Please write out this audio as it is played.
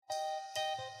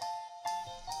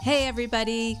Hey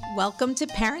everybody, welcome to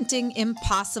Parenting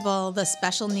Impossible, the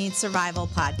Special Needs Survival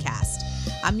Podcast.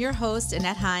 I'm your host,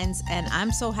 Annette Hines, and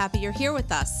I'm so happy you're here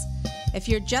with us. If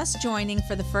you're just joining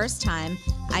for the first time,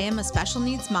 I am a special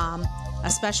needs mom, a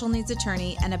special needs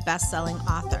attorney, and a best-selling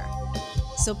author.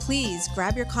 So please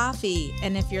grab your coffee,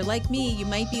 and if you're like me, you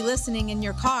might be listening in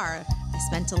your car. I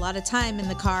spent a lot of time in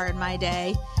the car in my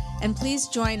day. And please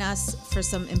join us for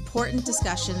some important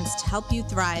discussions to help you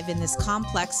thrive in this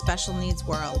complex special needs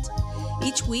world.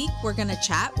 Each week, we're going to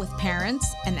chat with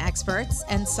parents and experts,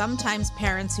 and sometimes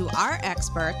parents who are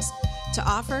experts, to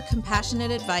offer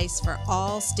compassionate advice for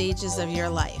all stages of your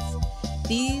life.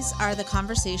 These are the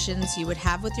conversations you would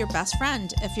have with your best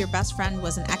friend if your best friend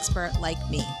was an expert like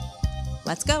me.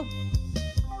 Let's go.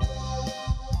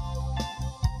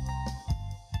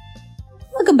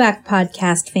 Welcome back,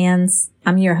 podcast fans.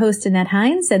 I'm your host, Annette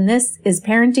Hines, and this is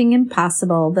Parenting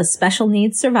Impossible, the Special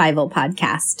Needs Survival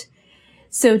Podcast.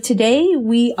 So today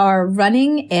we are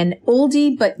running an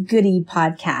oldie but goodie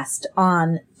podcast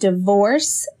on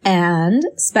divorce and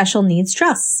special needs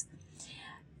trusts.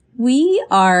 We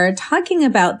are talking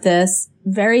about this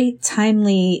very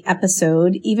timely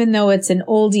episode, even though it's an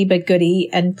oldie but goodie,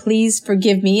 and please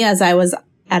forgive me as I was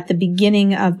at the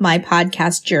beginning of my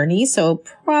podcast journey. So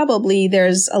probably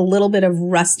there's a little bit of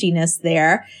rustiness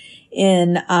there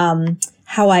in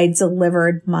how I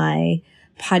delivered my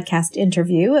podcast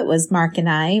interview. It was Mark and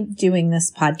I doing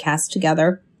this podcast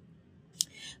together.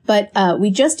 But we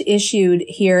just issued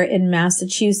here in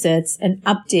Massachusetts an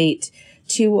update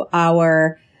to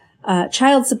our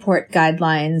child support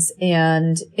guidelines.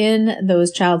 And in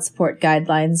those child support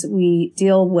guidelines, we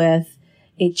deal with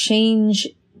a change,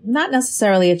 not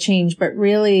necessarily a change, but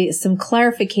really some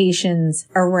clarifications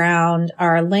around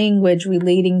our language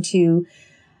relating to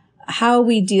how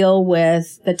we deal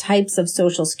with the types of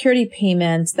Social Security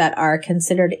payments that are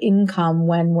considered income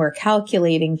when we're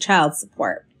calculating child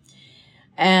support.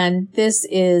 And this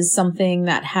is something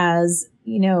that has,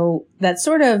 that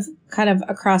sort of kind of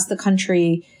across the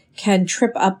country can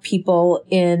trip up people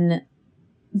in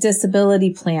disability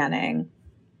planning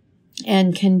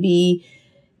and can be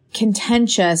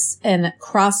contentious and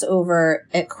crossover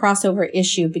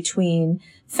issue between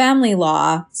family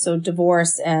law, so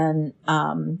divorce and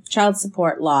child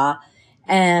support law,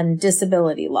 and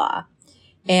disability law.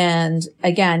 And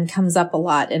again, comes up a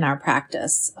lot in our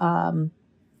practice.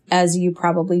 As you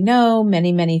probably know,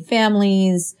 many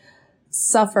families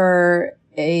suffer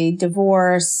a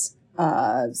divorce.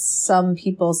 Some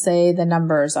people say the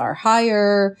numbers are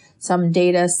higher. Some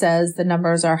data says the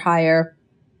numbers are higher.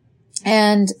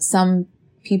 And some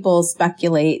people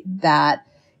speculate that,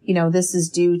 this is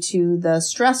due to the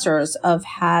stressors of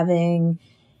having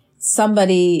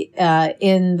somebody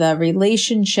in the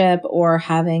relationship or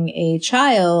having a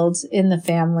child in the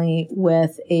family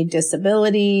with a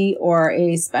disability or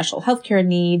a special healthcare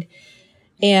need.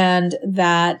 And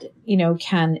that,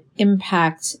 can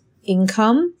impact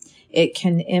income. It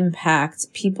can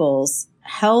impact people's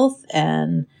health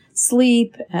and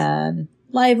sleep and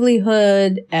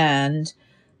livelihood and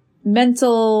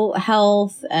mental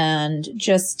health and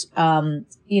just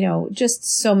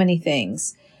so many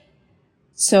things.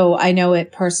 So I know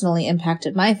it personally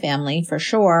impacted my family for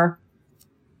sure.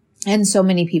 And so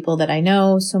many people that I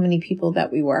know, so many people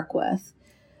that we work with.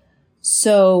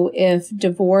 So if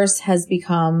divorce has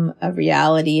become a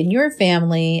reality in your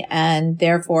family and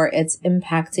therefore it's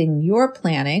impacting your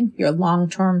planning, your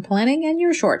long-term planning and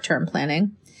your short-term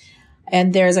planning,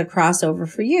 and there's a crossover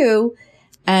for you,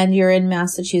 and you're in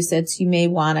Massachusetts, you may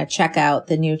want to check out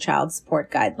the new child support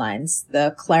guidelines.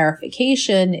 The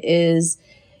clarification is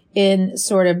in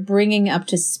sort of bringing up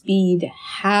to speed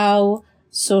how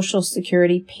Social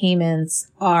Security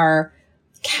payments are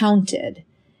counted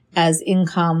as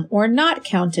income or not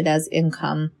counted as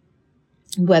income,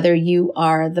 whether you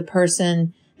are the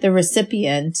person, the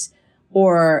recipient,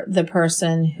 or the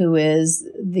person who is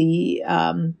the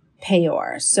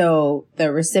payor. So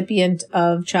the recipient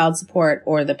of child support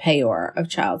or the payor of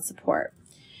child support.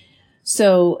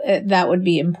 So that would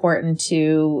be important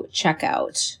to check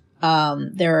out.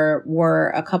 There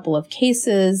were a couple of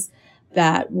cases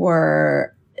that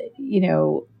were,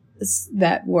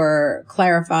 that were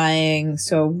clarifying.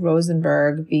 So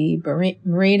Rosenberg v.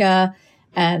 Merida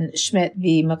and Schmidt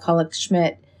v.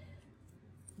 McCulloch-Schmidt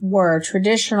were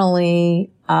traditionally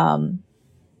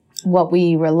what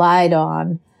we relied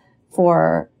on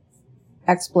for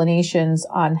explanations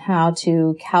on how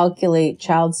to calculate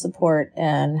child support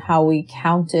and how we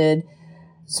counted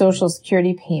Social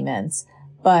Security payments,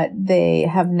 but they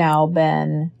have now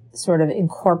been sort of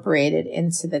incorporated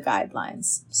into the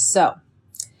guidelines. So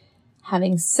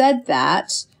having said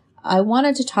that, I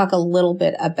wanted to talk a little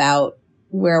bit about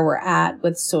where we're at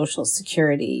with Social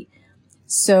Security.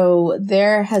 So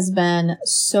there has been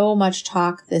so much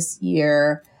talk this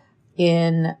year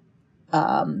in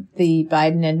the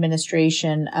Biden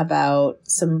administration about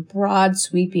some broad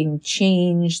sweeping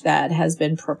change that has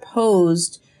been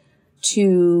proposed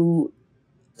to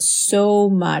so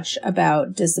much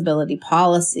about disability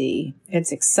policy.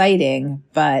 It's exciting,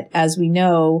 but as we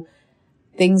know,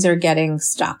 things are getting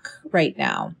stuck right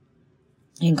now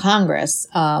in Congress.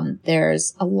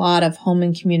 There's a lot of home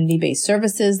and community-based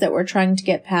services that we're trying to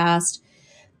get passed,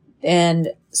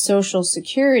 and Social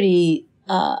Security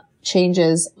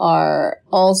changes are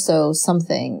also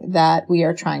something that we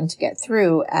are trying to get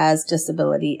through as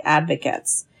disability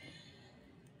advocates.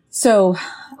 So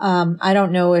I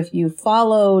don't know if you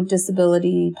follow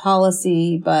disability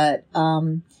policy, but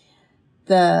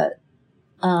the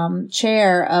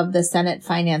chair of the Senate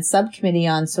Finance Subcommittee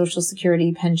on Social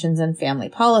Security, Pensions, and Family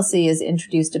Policy has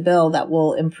introduced a bill that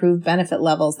will improve benefit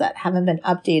levels that haven't been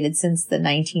updated since the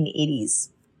 1980s.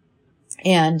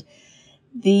 And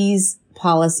these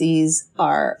policies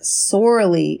are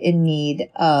sorely in need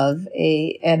of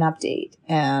an update.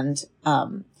 And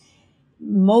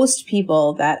most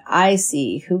people that I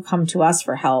see who come to us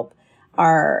for help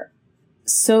are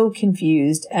so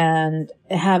confused and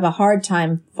have a hard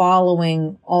time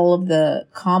following all of the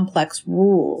complex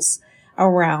rules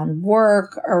around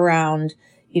work, around,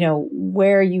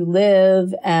 where you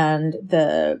live, and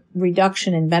the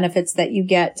reduction in benefits that you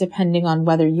get depending on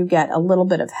whether you get a little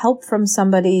bit of help from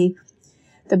somebody.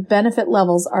 The benefit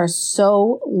levels are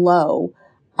so low,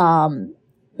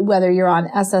 whether you're on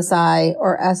SSI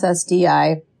or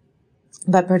SSDI,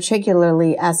 but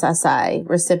particularly SSI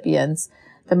recipients.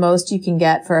 The most you can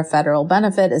get for a federal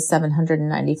benefit is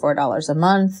 $794 a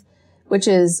month, which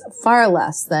is far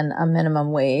less than a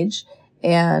minimum wage.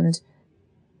 And,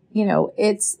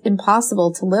 it's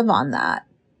impossible to live on that.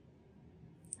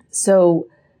 So,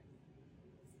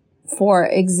 for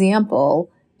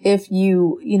example, if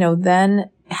you, then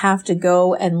have to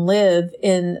go and live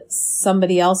in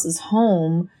somebody else's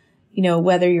home,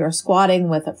 whether you're squatting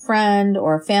with a friend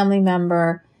or a family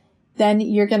member, then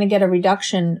you're going to get a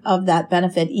reduction of that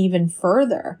benefit even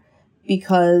further,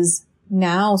 because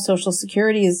now Social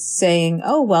Security is saying,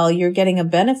 oh, well, you're getting a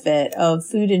benefit of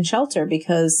food and shelter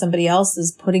because somebody else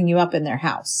is putting you up in their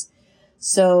house.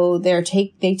 So they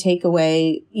take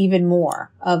away even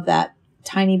more of that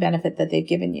tiny benefit that they've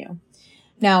given you.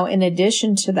 Now, in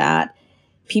addition to that,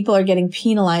 people are getting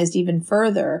penalized even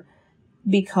further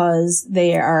because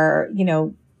they are,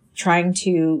 trying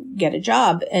to get a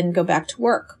job and go back to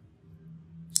work.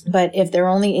 But if they're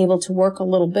only able to work a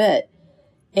little bit,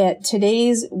 at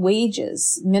today's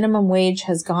wages, minimum wage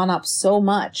has gone up so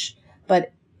much,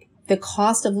 but the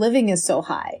cost of living is so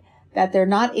high that they're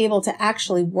not able to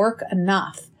actually work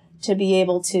enough to be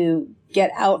able to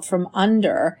get out from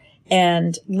under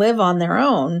and live on their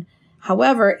own.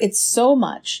 However, it's so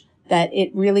much that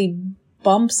it really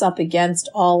bumps up against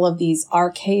all of these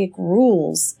archaic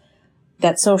rules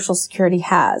that Social Security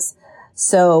has.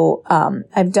 So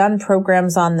I've done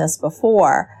programs on this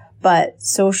before, but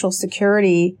Social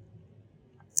Security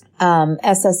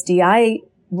SSDI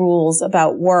rules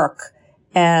about work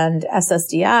and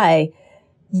SSDI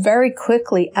very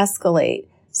quickly escalate.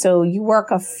 So you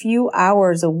work a few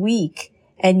hours a week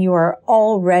and you are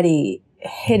already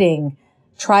hitting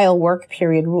trial work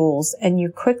period rules, and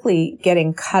you're quickly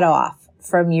getting cut off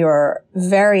from your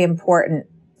very important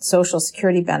Social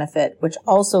Security benefit, which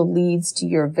also leads to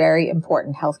your very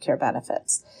important healthcare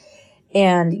benefits.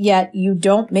 And yet you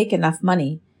don't make enough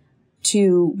money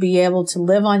to be able to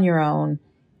live on your own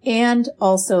and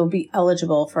also be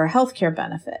eligible for a healthcare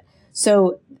benefit.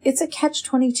 So it's a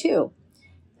catch-22.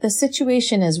 The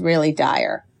situation is really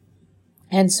dire,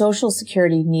 and Social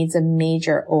Security needs a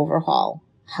major overhaul.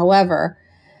 However,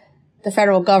 the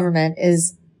federal government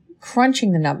is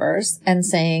crunching the numbers and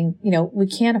saying, we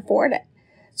can't afford it.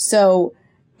 So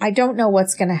I don't know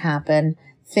what's going to happen.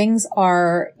 Things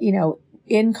are,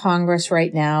 in Congress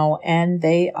right now, and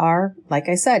they are, like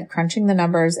I said, crunching the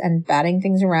numbers and batting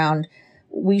things around.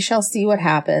 We shall see what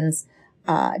happens.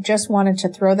 Just wanted to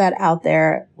throw that out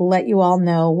there, let you all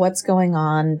know what's going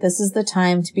on. This is the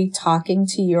time to be talking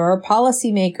to your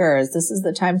policymakers. This is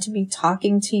the time to be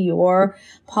talking to your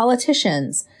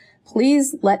politicians.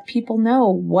 Please let people know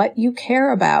what you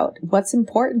care about, what's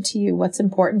important to you, what's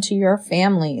important to your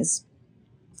families.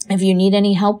 If you need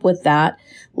any help with that,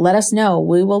 let us know.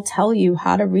 We will tell you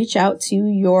how to reach out to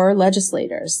your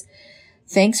legislators.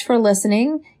 Thanks for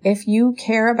listening. If you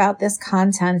care about this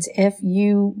content, if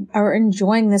you are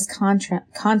enjoying this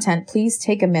content, please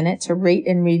take a minute to rate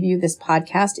and review this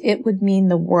podcast. It would mean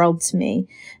the world to me.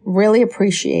 Really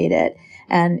appreciate it.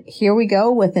 And here we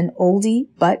go with an oldie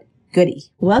but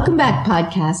goodie. Welcome back,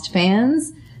 podcast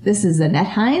fans. This is Annette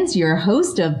Hines, your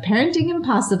host of Parenting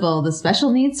Impossible, the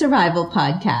Special Needs Survival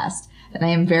Podcast. And I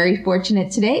am very fortunate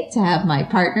today to have my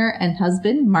partner and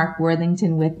husband, Mark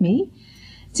Worthington, with me.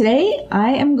 Today, I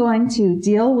am going to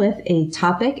deal with a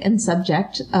topic and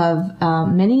subject of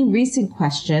many recent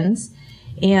questions,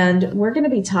 and we're going to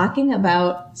be talking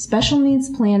about special needs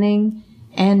planning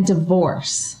and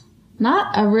divorce.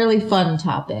 Not a really fun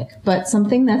topic, but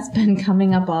something that's been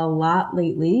coming up a lot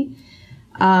lately.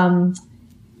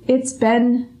 It's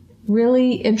been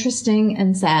really interesting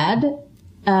and sad.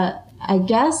 I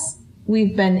guess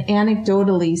we've been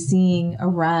anecdotally seeing a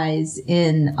rise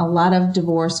in a lot of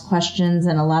divorce questions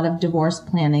and a lot of divorce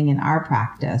planning in our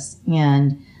practice.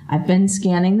 And I've been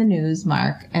scanning the news,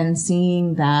 Mark, and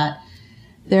seeing that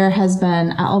there has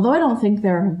been, although I don't think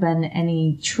there have been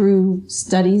any true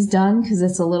studies done because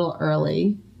it's a little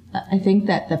early, I think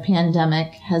that the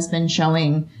pandemic has been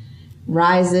showing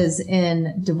rises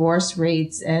in divorce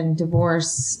rates and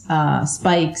divorce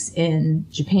spikes in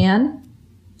Japan,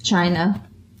 China,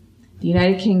 the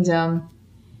United Kingdom,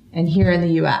 and here in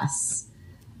the U.S.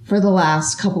 for the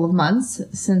last couple of months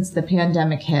since the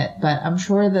pandemic hit. But I'm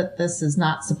sure that this is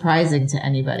not surprising to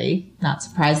anybody. Not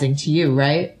surprising to you,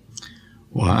 right?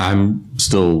 Well, I'm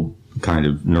still kind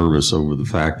of nervous over the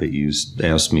fact that you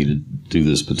asked me to do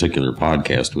this particular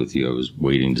podcast with you. I was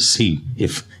waiting to see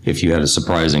if you had a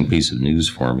surprising piece of news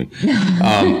for me.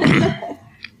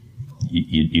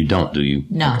 You don't, do you?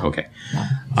 No. Okay.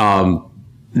 No.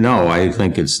 No, I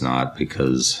think it's not,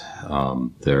 because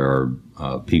there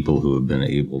are people who have been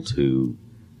able to,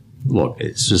 look,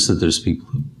 it's just that there's people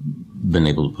who've been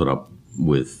able to put up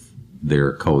with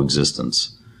their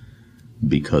coexistence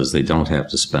because they don't have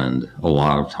to spend a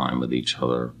lot of time with each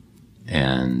other.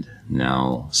 And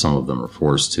now some of them are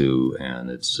forced to, and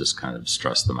it's just kind of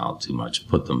stressed them out too much,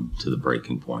 put them to the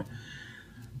breaking point.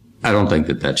 I don't think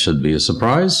that should be a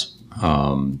surprise.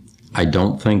 I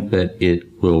don't think that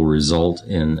it will result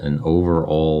in an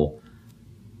overall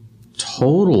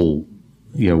total,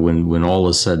 when all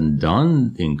is said and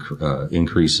done,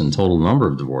 increase in total number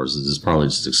of divorces. It's probably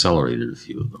just accelerated a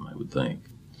few of them, I would think.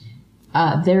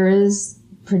 There is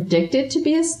predicted to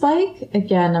be a spike.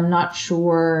 Again, I'm not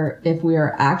sure if we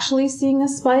are actually seeing a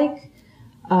spike.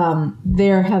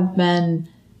 There have been,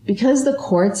 because the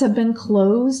courts have been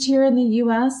closed here in the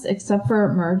U.S., except for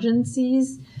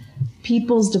emergencies,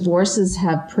 people's divorces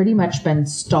have pretty much been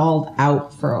stalled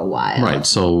out for a while. Right.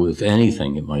 So if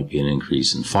anything, it might be an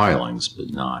increase in filings, but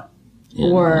not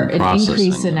in or in an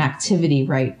increase in activity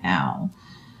right now.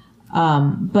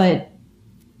 But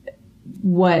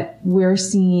what we're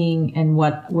seeing and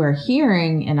what we're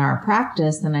hearing in our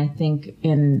practice, and I think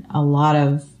in a lot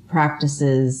of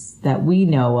practices that we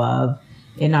know of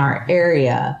in our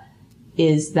area,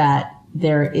 is that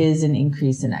there is an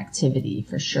increase in activity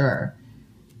for sure.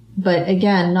 But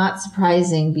again, not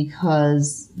surprising,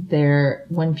 because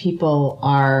when people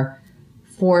are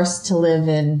forced to live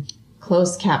in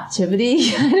close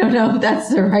captivity, I don't know if that's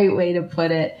the right way to put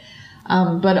it,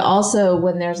 but also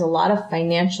when there's a lot of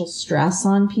financial stress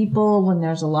on people, when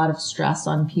there's a lot of stress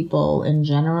on people in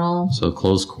general. So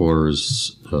close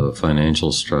quarters,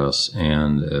 financial stress,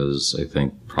 and as I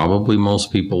think probably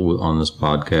most people on this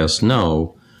podcast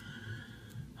know,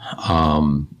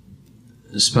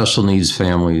 special needs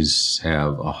families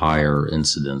have a higher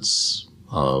incidence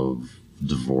of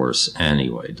divorce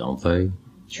anyway, don't they?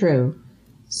 True.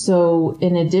 So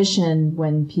in addition,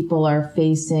 when people are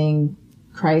facing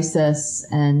crisis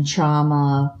and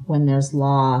trauma, when there's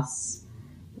loss,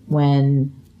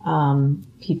 when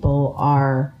people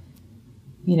are,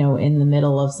 in the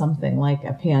middle of something like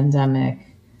a pandemic,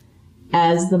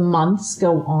 as the months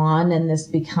go on and this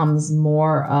becomes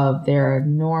more of their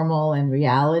normal and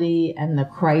reality, and the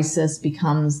crisis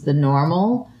becomes the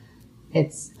normal,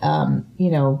 it's,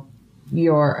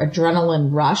 your adrenaline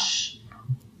rush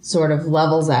sort of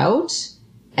levels out.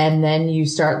 And then you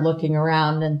start looking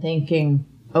around and thinking,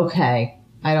 okay,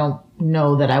 I don't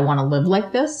know that I want to live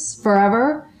like this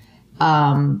forever.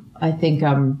 I think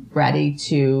I'm ready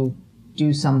to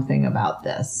do something about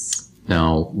this.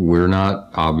 Now, we're not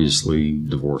obviously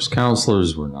divorce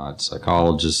counselors, we're not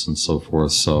psychologists and so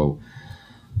forth. So,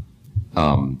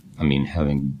 having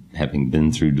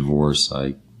been through divorce,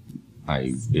 I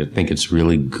think it's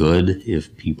really good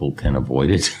if people can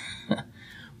avoid it.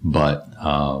 But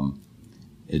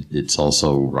it's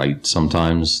also right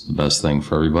sometimes, the best thing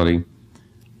for everybody.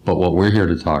 But what we're here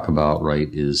to talk about, right,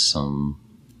 is some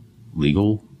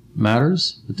legal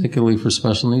matters, particularly for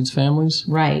special needs families.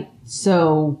 Right.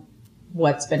 So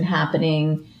what's been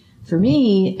happening for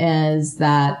me is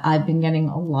that I've been getting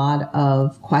a lot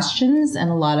of questions and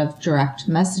a lot of direct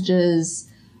messages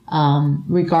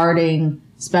regarding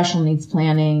special needs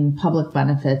planning, public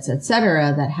benefits,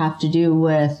 etc., that have to do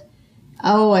with,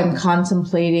 oh, I'm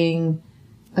contemplating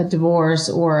a divorce,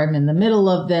 or I'm in the middle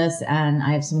of this and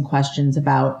I have some questions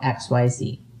about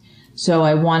XYZ. So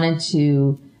I wanted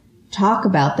to talk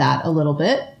about that a little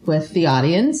bit with the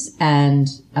audience and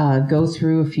go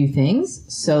through a few things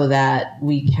so that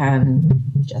we can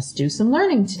just do some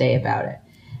learning today about it.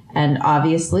 And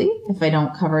obviously, if I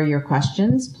don't cover your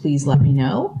questions, please let me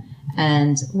know.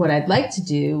 And what I'd like to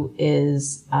do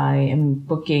is I am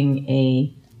booking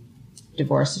a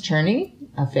divorce attorney,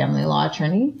 a family law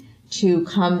attorney, to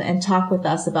come and talk with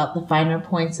us about the finer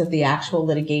points of the actual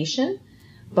litigation.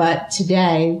 But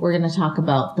today we're going to talk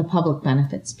about the public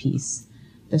benefits piece,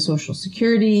 the Social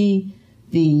Security,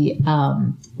 the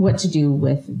what to do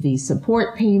with the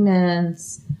support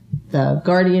payments, the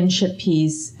guardianship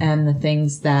piece, and the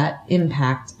things that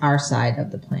impact our side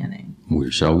of the planning.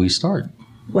 Where shall we start?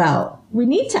 Well, we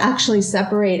need to actually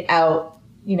separate out,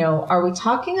 are we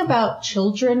talking about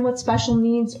children with special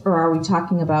needs, or are we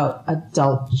talking about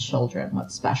adult children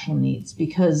with special needs?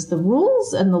 Because the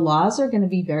rules and the laws are going to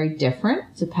be very different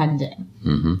depending.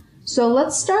 Mm-hmm. So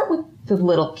let's start with the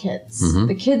little kids,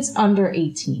 the kids under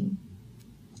 18,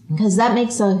 because that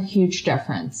makes a huge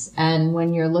difference. And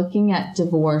when you're looking at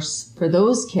divorce for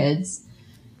those kids,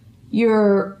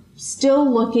 you're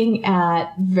still looking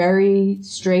at very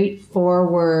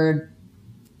straightforward,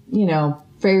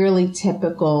 fairly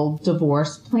typical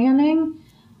divorce planning.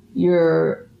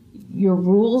 Your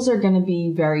rules are going to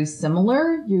be very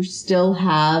similar. You still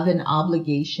have an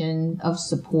obligation of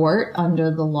support under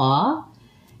the law.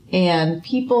 And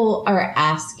people are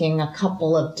asking a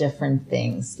couple of different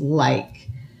things like,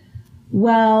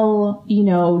 well,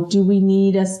 do we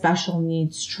need a special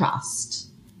needs trust?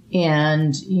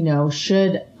 And,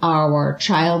 should our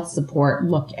child support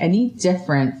look any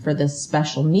different for this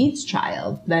special needs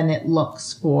child than it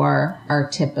looks for our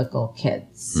typical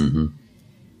kids? Mm-hmm.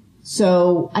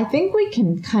 So I think we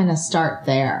can kind of start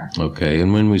there. Okay.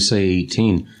 And when we say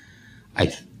 18,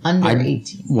 Under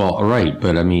 18. Well, all right.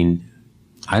 But I mean,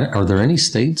 are there any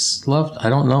states left? I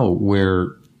don't know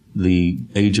where the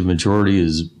age of majority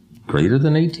is greater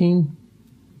than 18?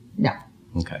 No.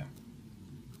 Okay.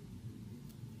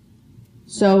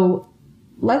 So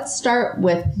let's start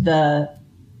with the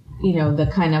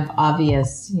kind of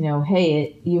obvious,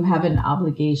 hey, you have an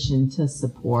obligation to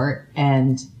support.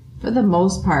 And for the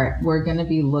most part, we're going to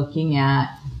be looking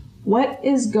at what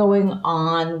is going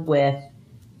on with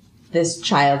this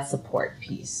child support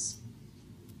piece.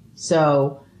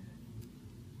 So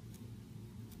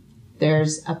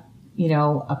there's a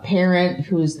parent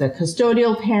who's the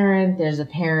custodial parent. There's a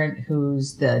parent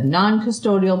who's the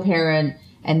non-custodial parent.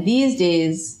 And these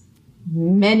days,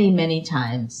 many, many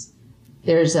times,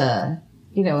 there's a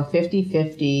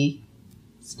 50-50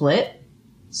 split.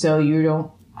 So you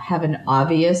don't have an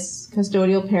obvious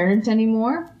custodial parent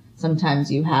anymore.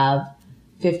 Sometimes you have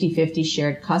 50-50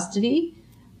 shared custody.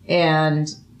 And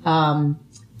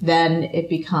then it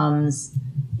becomes,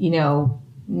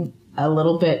 a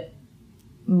little bit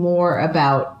more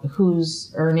about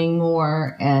who's earning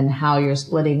more and how you're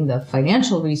splitting the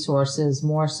financial resources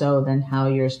more so than how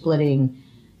you're splitting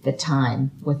the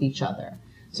time with each other.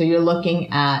 So you're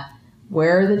looking at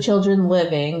where are the children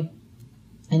living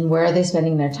and where are they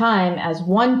spending their time as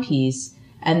one piece,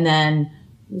 and then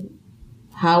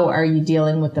how are you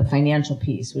dealing with the financial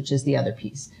piece, which is the other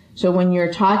piece. So when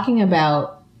you're talking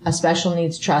about a special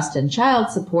needs trust and child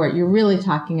support, you're really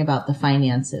talking about the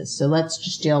finances. So let's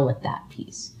just deal with that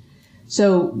piece.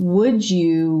 So would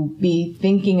you be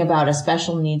thinking about a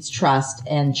special needs trust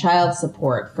and child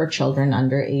support for children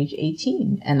under age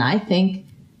 18? And I think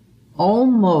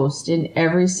almost in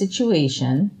every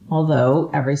situation,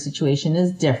 although every situation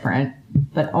is different,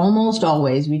 but almost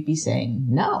always we'd be saying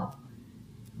no.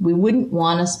 We wouldn't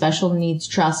want a special needs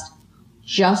trust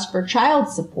just for child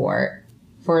support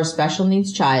for a special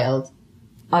needs child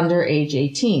under age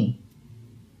 18.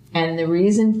 And the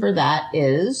reason for that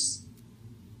is...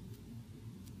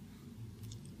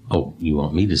 Oh, you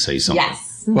want me to say something?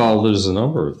 Yes. Well, there's a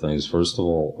number of things. First of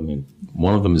all, I mean,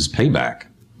 one of them is payback,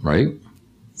 right?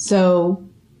 So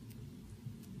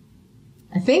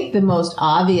I think the most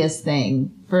obvious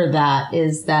thing for that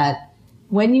is that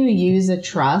when you use a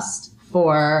trust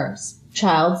for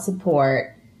child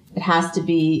support, it has to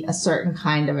be a certain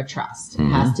kind of a trust. It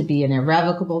has to be an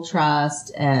irrevocable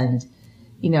trust, and,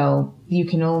 you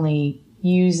can only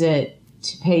use it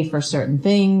to pay for certain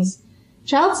things.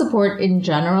 Child support in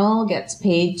general gets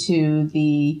paid to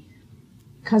the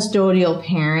custodial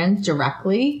parent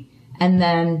directly. And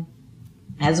then,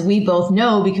 as we both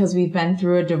know, because we've been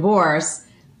through a divorce,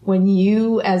 when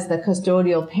you as the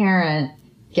custodial parent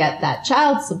get that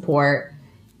child support,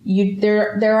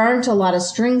 there aren't a lot of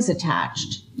strings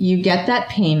attached. You get that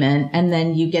payment and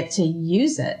then you get to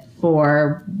use it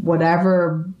for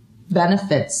whatever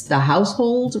benefits the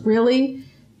household, really.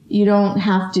 You don't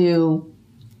have to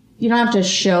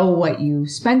show what you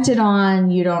spent it on.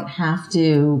 You don't have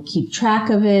to keep track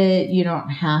of it. You don't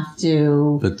have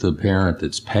to. But the parent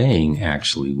that's paying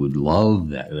actually would love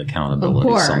that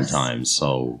accountability sometimes.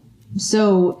 So,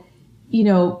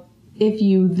 if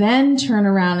you then turn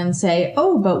around and say,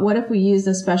 oh, but what if we use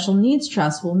a special needs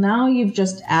trust? Well, now you've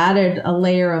just added a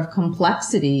layer of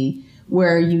complexity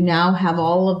where you now have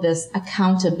all of this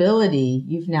accountability.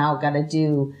 You've now got to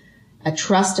do a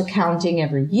trust accounting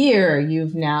every year.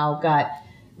 You've now got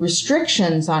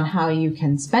restrictions on how you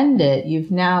can spend it. You've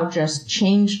now just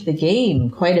changed the game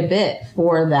quite a bit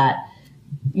for that,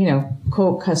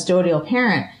 quote, custodial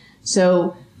parent.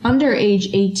 So under age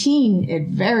 18, it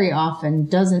very often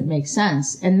doesn't make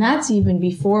sense. And that's even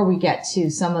before we get to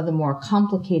some of the more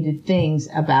complicated things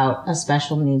about a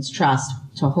special needs trust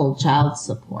to hold child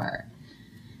support,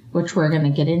 which we're going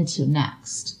to get into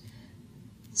next.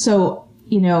 So,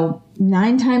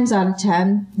 9 times out of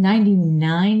 10,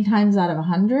 99 times out of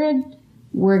 100,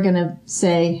 we're going to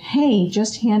say, hey,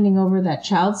 just handing over that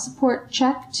child support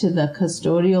check to the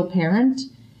custodial parent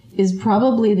is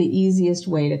probably the easiest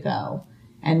way to go.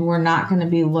 And we're not going to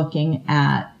be looking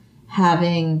at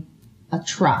having a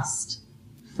trust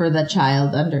for the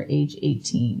child under age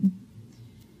 18.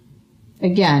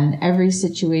 Again, every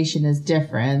situation is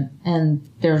different, and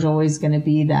there's always going to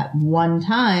be that one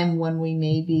time when we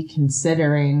may be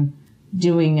considering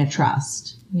doing a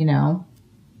trust, and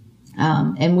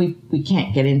we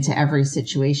can't get into every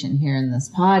situation here in this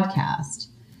podcast.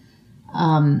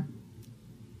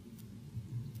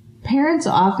 Parents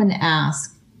often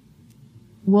ask,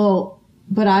 well,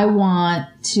 but I want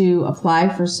to apply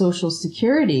for Social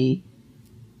Security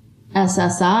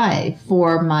SSI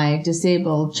for my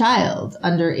disabled child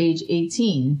under age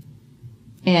 18.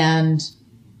 And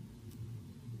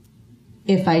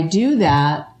if I do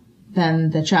that, then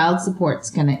the child support's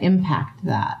going to impact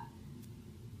that.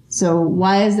 So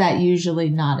why is that usually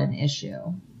not an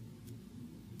issue?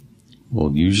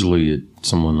 Well, usually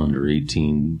someone under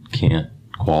 18 can't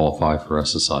qualify for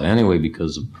SSI anyway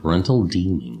because of parental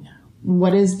deeming.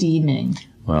 What is deeming?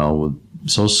 Well, with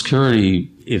Social Security,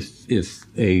 if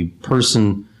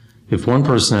one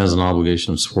person has an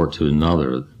obligation of support to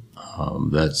another,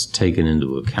 that's taken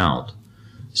into account,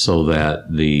 so that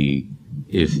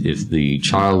if the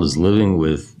child is living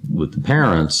with the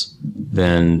parents,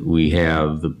 then we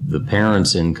have the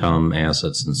parents' income,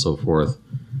 assets, and so forth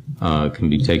can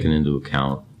be taken into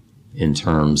account in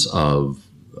terms of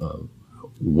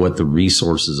what the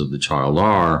resources of the child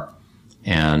are,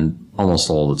 and almost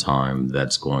all the time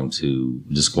that's going to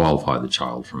disqualify the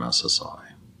child from SSI.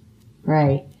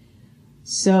 Right.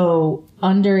 So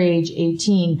under age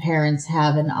 18, parents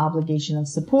have an obligation of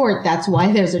support. That's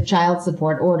why there's a child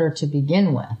support order to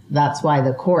begin with. That's why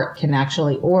the court can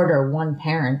actually order one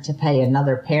parent to pay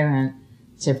another parent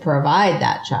to provide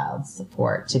that child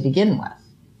support to begin with,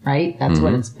 right? That's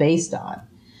what it's based on.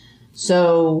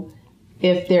 So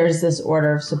if there's this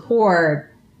order of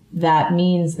support, that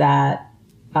means that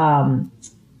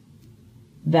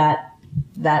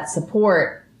that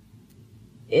support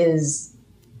is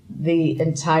the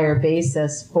entire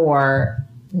basis for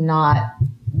not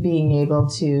being able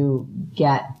to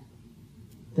get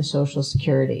the Social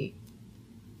Security,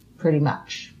 pretty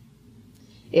much.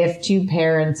 If two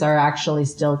parents are actually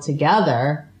still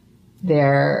together,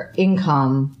 their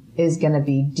income is going to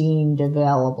be deemed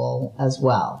available as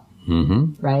well,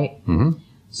 right?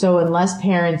 So unless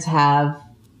parents have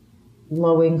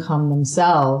low income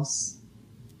themselves,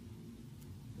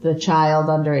 the child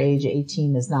under age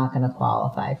 18 is not going to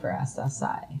qualify for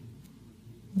SSI,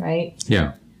 right?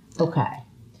 Yeah. Okay.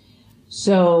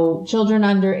 So children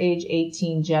under age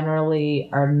 18 generally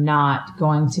are not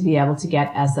going to be able to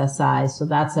get SSI, so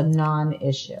that's a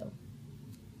non-issue.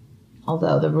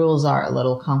 Although the rules are a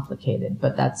little complicated,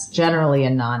 but that's generally a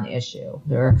non-issue.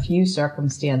 There are a few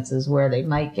circumstances where they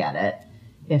might get it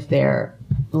if they're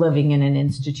living in an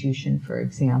institution, for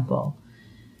example.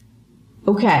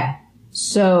 Okay.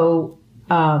 So,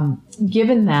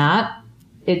 given that,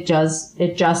 it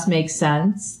just makes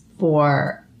sense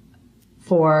for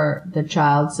for the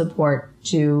child support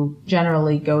to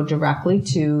generally go directly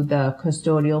to the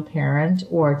custodial parent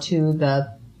or to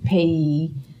the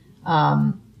payee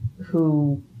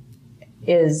who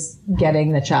is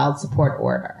getting the child support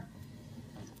order.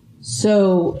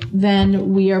 So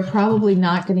then we are probably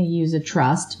not going to use a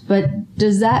trust, but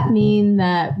does that mean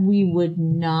that we would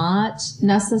not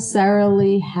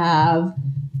necessarily have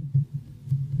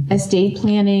estate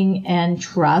planning and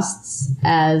trusts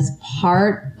as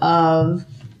part of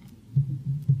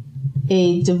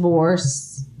a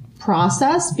divorce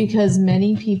process? Because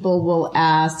many people will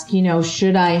ask,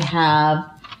 should I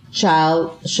have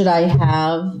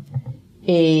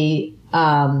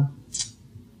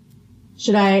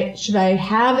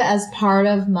as part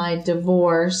of my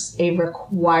divorce a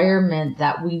requirement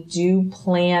that we do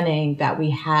planning, that we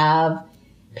have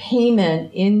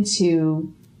payment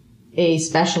into a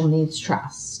special needs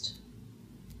trust?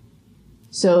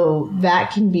 So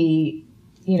that can be,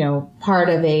 part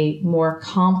of a more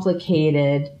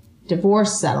complicated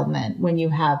divorce settlement when you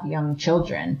have young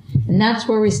children. And that's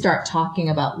where we start talking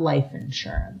about life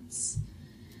insurance.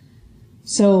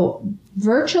 So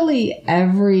virtually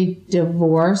every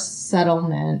divorce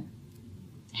settlement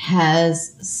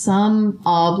has some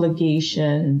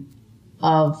obligation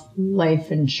of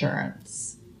life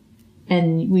insurance.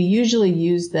 And we usually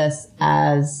use this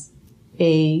as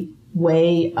a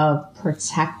way of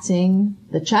protecting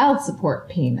the child support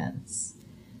payments,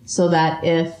 so that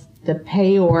if the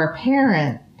payor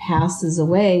parent passes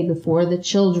away before the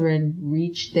children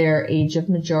reach their age of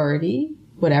majority,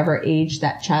 whatever age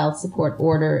that child support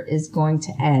order is going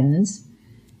to end,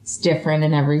 it's different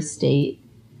in every state,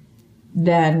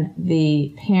 then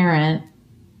the parent,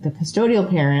 the custodial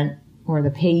parent, or the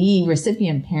payee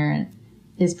recipient parent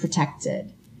is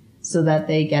protected so that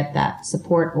they get that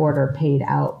support order paid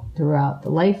out throughout the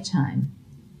lifetime.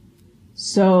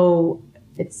 So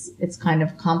it's kind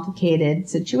of a complicated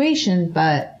situation,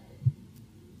 but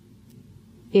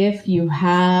if you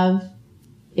have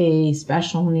a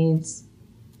special needs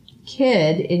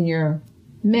kid in your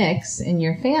mix, in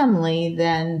your family,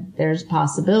 then there's a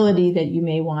possibility that you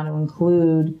may want to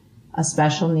include a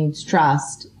special needs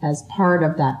trust as part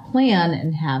of that plan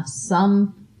and have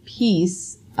some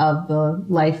piece of the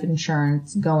life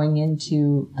insurance going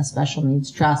into a special needs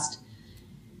trust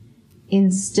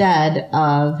instead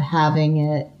of having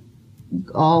it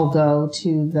all go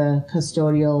to the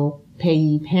custodial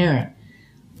payee parent.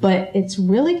 But it's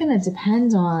really going to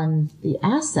depend on the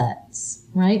assets,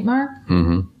 right, Mark?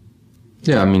 Mm-hmm.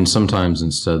 Yeah, I mean, sometimes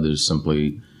instead there's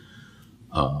simply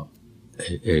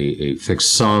a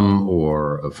fixed sum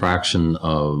or a fraction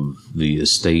of the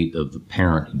estate of the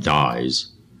parent who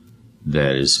dies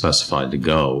that is specified to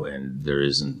go, and there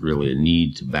isn't really a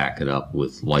need to back it up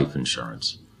with life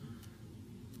insurance.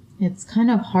 It's kind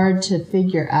of hard to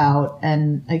figure out,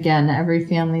 and again, every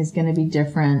family is going to be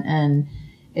different, and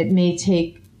it may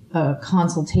take a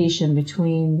consultation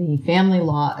between the family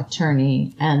law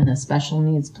attorney and the special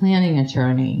needs planning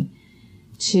attorney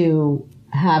to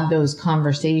have those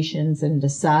conversations and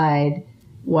decide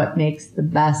what makes the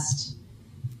best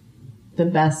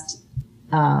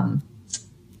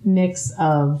mix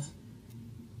of,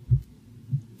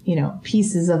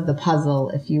 pieces of the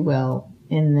puzzle, if you will,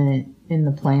 in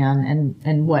the plan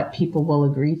and what people will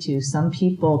agree to. Some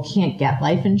people can't get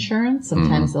life insurance.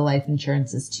 Sometimes the life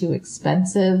insurance is too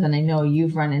expensive. And I know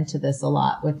you've run into this a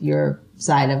lot with your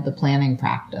side of the planning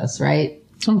practice, right?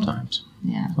 Sometimes.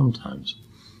 Yeah. Sometimes.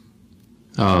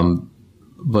 So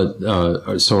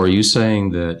are you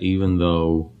saying that even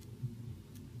though,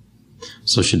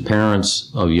 so should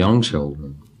parents of young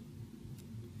children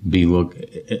who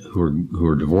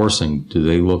are divorcing, do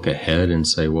they look ahead and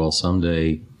say, well,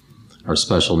 someday our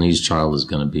special needs child is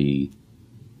going to be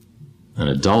an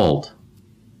adult?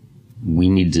 We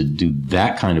need to do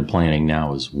that kind of planning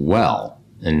now as well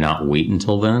and not wait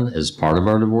until then as part of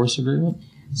our divorce agreement?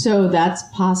 So that's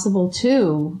possible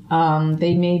too.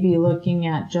 They may be looking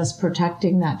at just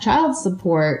protecting that child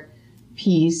support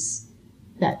piece,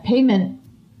 that payment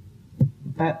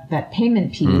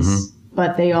piece,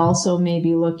 but they also may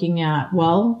be looking at,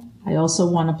 well, I also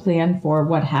want to plan for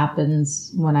what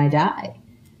happens when I die.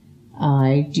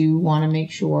 I do want to make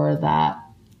sure that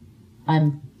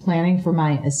I'm planning for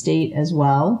my estate as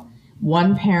well.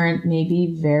 One parent may be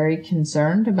very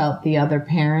concerned about the other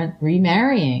parent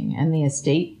remarrying and the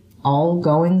estate all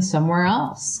going somewhere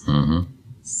else.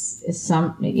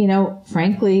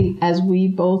 Frankly, as we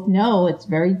both know, it's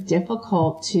very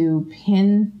difficult to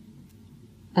pin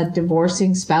a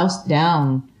divorcing spouse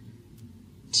down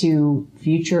to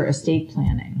future estate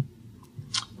planning.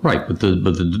 Right, but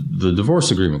the divorce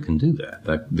agreement can do that.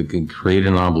 That can create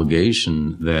an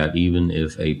obligation that even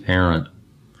if a parent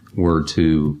were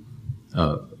to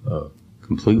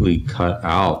completely cut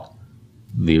out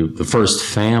the first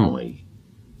family,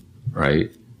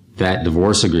 right, that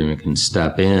divorce agreement can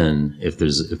step in if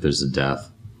there's a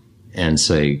death and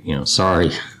say,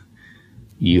 sorry,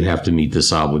 you have to meet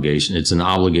this obligation. It's an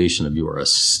obligation of your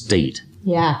estate.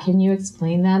 Yeah, can you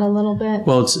explain that a little bit?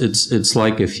 Well, it's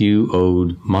like if you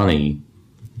owed money,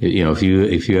 if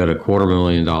you had a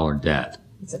 $250,000 debt.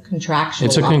 It's a contractual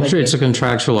obligation. It's a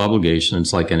contractual obligation.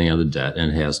 It's like any other debt,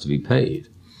 and it has to be paid.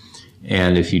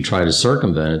 And if you try to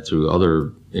circumvent it through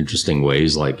other interesting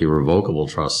ways, like irrevocable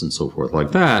trusts and so forth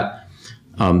like that,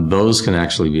 those can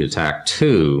actually be attacked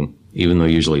too, even though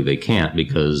usually they can't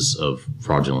because of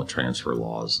fraudulent transfer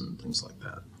laws and things like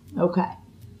that. Okay.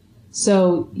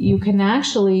 So you can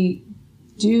actually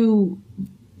do,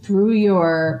 through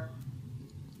your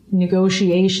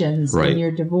negotiations in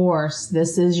your divorce,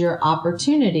 this is your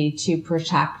opportunity to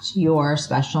protect your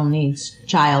special needs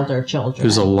child or children.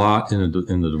 There's a lot in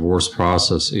the divorce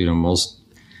process. Most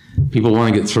people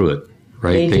want to get through it,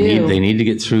 right? They need to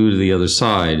get through to the other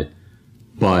side,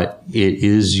 but it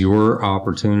is your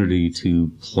opportunity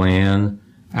to plan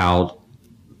out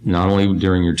not only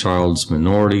during your child's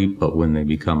minority, but when they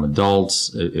become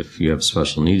adults, if you have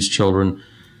special needs children.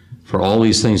 For all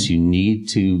these things, you need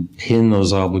to pin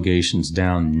those obligations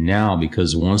down now,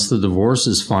 because once the divorce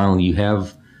is final, you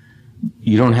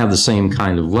don't have the same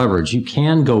kind of leverage. You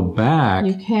can go back.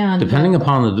 You can. Depending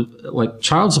upon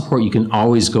child support, you can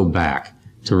always go back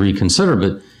to reconsider,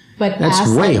 but that's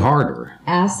way harder.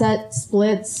 Asset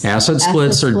splits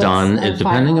are done.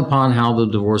 Depending upon how the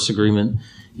divorce agreement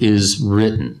is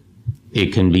written,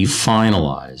 it can be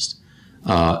finalized.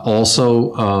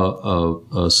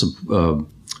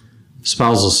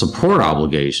 Spousal support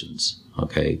obligations,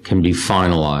 can be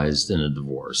finalized in a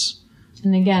divorce.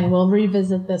 And again, we'll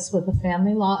revisit this with a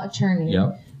family law attorney.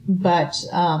 Yep. But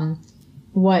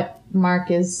what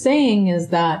Mark is saying is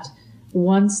that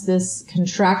once this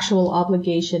contractual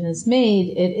obligation is made,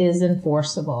 it is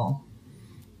enforceable.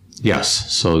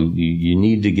 Yes. So you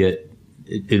need to get.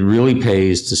 It really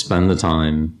pays to spend the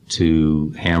time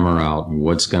to hammer out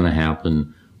what's going to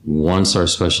happen once our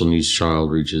special needs child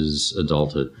reaches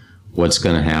adulthood, what's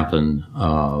going to happen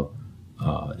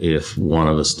if one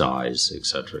of us dies, et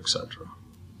cetera, et cetera.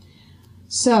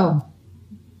 So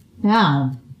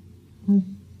now we've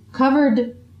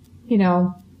covered,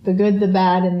 the good, the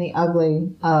bad, and the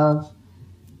ugly of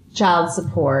child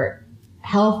support.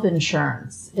 Health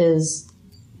insurance is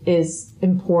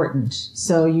important.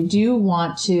 So you do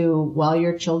want to, while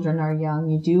your children are young,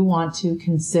 you do want to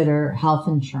consider health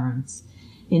insurance.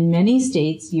 In many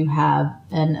states, you have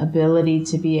an ability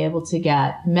to be able to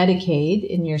get Medicaid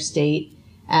in your state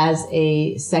as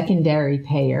a secondary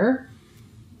payer.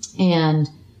 And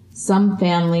some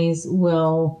families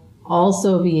will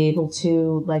also be able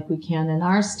to, like we can in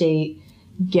our state,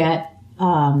 get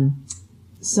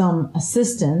some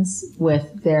assistance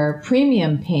with their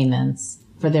premium payments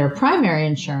for their primary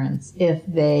insurance if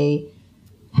they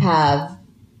have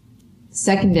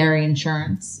secondary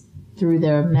insurance through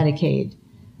their Medicaid.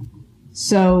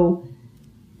 So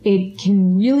it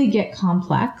can really get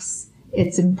complex.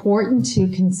 It's important to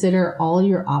consider all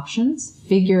your options,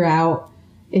 figure out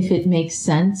if it makes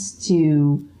sense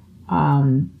to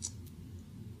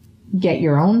get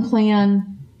your own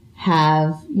plan,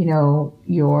 have,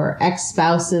 your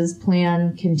ex-spouse's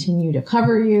plan continue to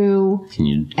cover you.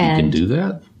 You can do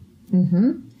that?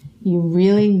 Mm-hmm. You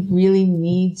really, really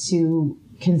need to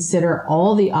consider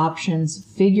all the options,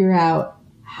 figure out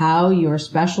how your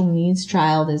special needs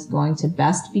child is going to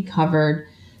best be covered.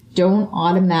 Don't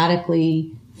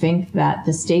automatically think that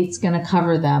the state's going to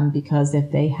cover them, because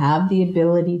if they have the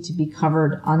ability to be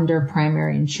covered under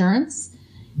primary insurance,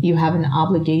 you have an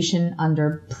obligation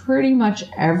under pretty much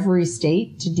every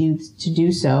state to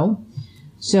do so.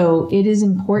 So it is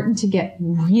important to get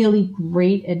really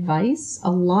great advice.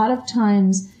 A lot of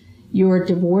times your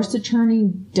divorce attorney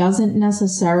doesn't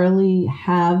necessarily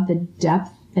have the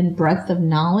depth and breadth of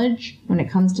knowledge when it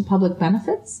comes to public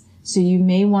benefits. So you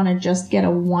may want to just get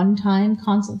a one-time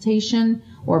consultation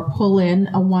or pull in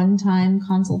a one-time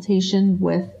consultation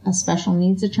with a special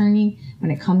needs attorney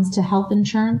when it comes to health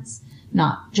insurance,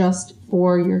 not just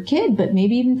for your kid, but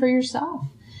maybe even for yourself.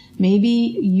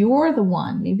 Maybe you're the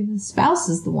one, maybe the spouse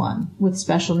is the one with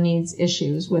special needs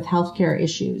issues, with healthcare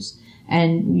issues,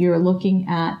 and you're looking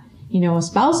at, a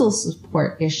spousal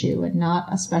support issue and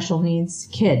not a special needs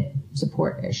kid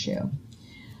support issue.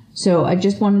 So I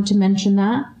just wanted to mention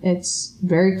that. It's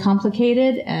very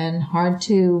complicated and hard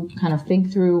to kind of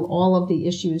think through all of the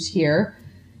issues here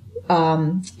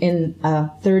in a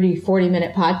 30,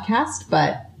 40-minute podcast,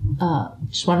 but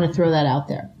just wanted to throw that out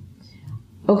there.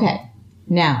 Okay,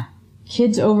 now,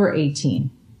 kids over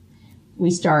 18. We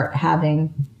start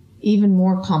having even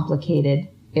more complicated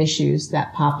issues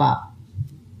that pop up.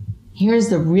 Here's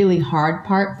the really hard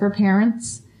part for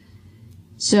parents.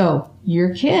 So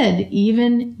your kid,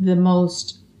 even the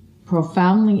most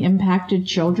profoundly impacted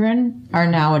children, are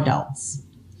now adults.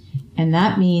 And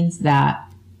that means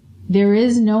that there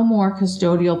is no more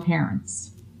custodial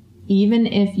parents. Even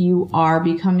if you are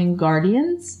becoming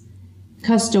guardians,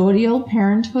 custodial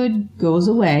parenthood goes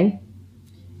away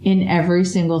in every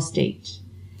single state.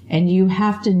 And you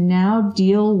have to now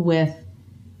deal with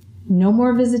no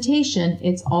more visitation.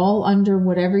 It's all under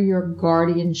whatever your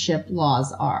guardianship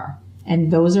laws are.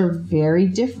 And those are very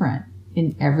different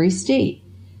in every state.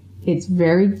 It's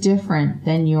very different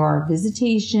than your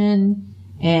visitation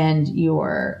and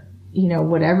your,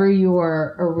 whatever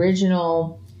your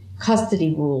original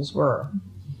custody rules were.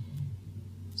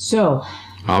 So.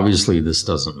 Obviously, this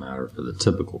doesn't matter for the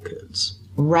typical kids.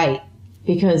 Right.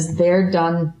 Because they're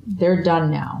done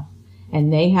now.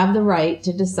 And they have the right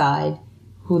to decide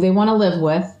who they want to live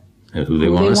with, and who they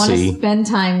want to spend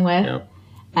time with, yep.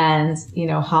 And,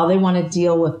 how they want to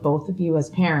deal with both of you as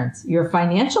parents. Your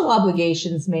financial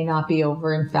obligations may not be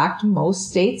over. In fact, most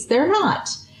states, they're not.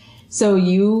 So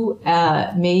you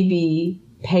may be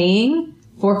paying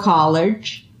for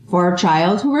college for a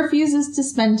child who refuses to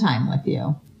spend time with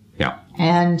you. Yeah.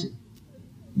 And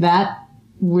that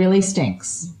really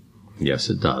stinks. Yes,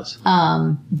 it does.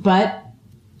 But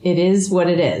it is what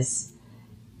it is.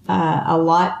 A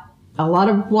lot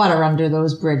of water under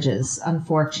those bridges,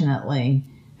 unfortunately,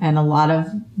 and a lot of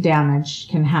damage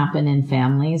can happen in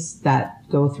families that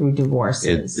go through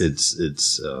divorces.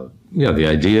 The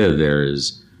idea there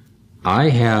is,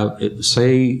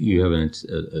 say you have an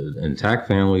intact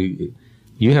family,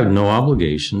 you have no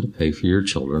obligation to pay for your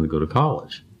children to go to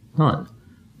college. None.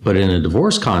 But in a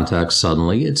divorce context,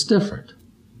 suddenly it's different.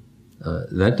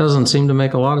 That doesn't seem to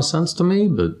make a lot of sense to me,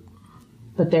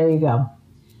 But there you go.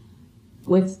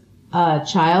 With a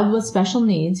child with special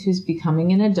needs who's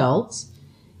becoming an adult,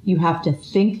 you have to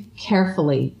think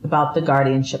carefully about the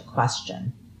guardianship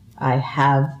question. I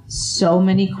have so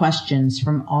many questions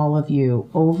from all of you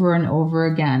over and over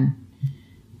again,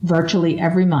 virtually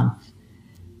every month.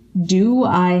 Do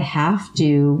I have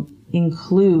to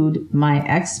include my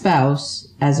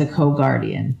ex-spouse as a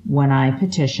co-guardian when I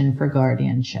petition for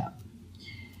guardianship?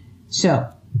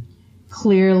 So,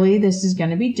 clearly this is going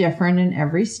to be different in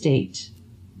every state,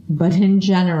 but in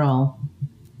general,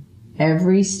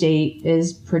 every state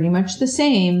is pretty much the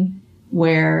same,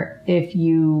 where if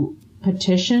you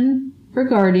petition for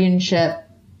guardianship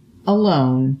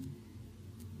alone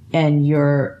and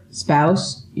your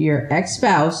ex-spouse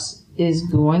is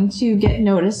going to get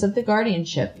notice of the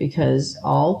guardianship, because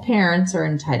all parents are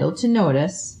entitled to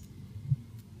notice,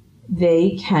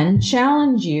 they can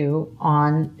challenge you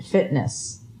on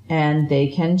fitness, and they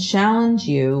can challenge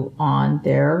you on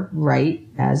their right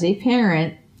as a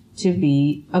parent to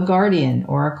be a guardian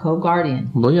or a co-guardian.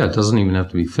 Well, yeah, it doesn't even have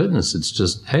to be fitness. It's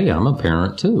just, hey, I'm a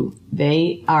parent too.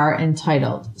 They are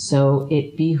entitled. So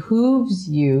it behooves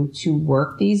you to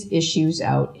work these issues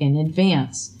out in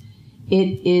advance.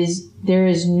 There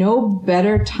is no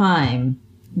better time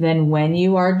than when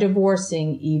you are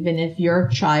divorcing, even if your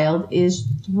child is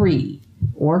 3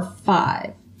 or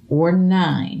 5 or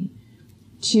 9,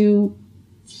 to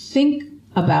think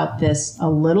about this a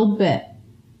little bit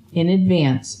in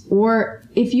advance. Or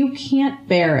if you can't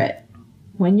bear it,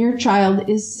 when your child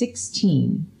is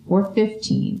 16 or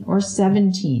 15 or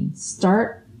 17,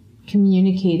 start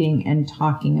communicating and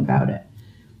talking about it.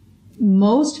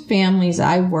 Most families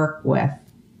I work with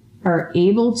are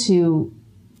able to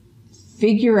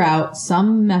figure out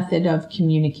some method of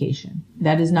communication.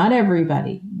 That is not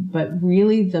everybody, but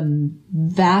really the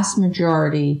vast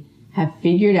majority have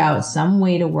figured out some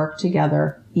way to work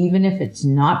together, even if it's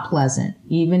not pleasant,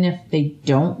 even if they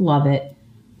don't love it,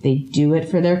 they do it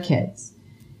for their kids.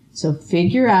 So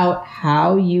figure out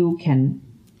how you can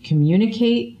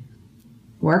communicate,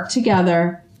 work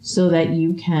together so that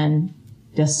you can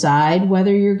decide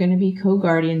whether you're going to be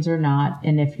co-guardians or not.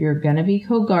 And if you're going to be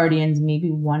co-guardians, maybe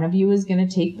one of you is going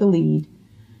to take the lead,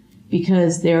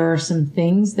 because there are some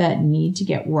things that need to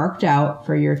get worked out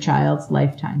for your child's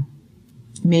lifetime.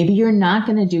 Maybe you're not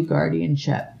going to do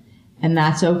guardianship, and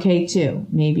that's okay too.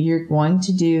 Maybe you're going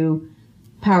to do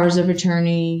powers of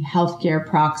attorney, healthcare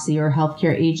proxy, or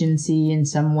healthcare agency in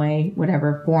some way,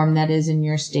 whatever form that is in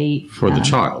your state. For the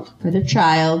child. For the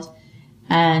child.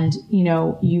 And,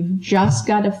 you've just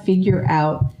got to figure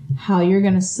out how you're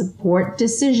going to support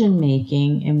decision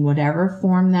making in whatever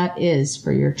form that is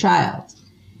for your child.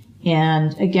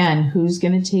 And again, who's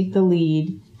going to take the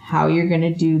lead, how you're going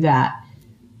to do that.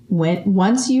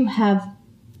 Once you have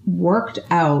worked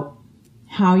out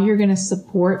how you're going to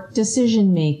support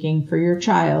decision making for your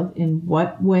child, in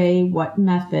what way, what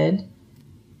method,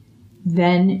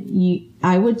 then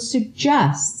I would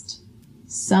suggest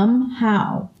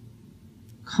somehow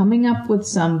coming up with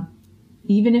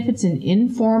even if it's an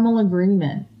informal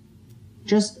agreement,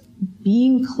 just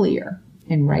being clear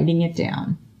and writing it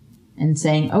down and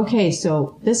saying, okay,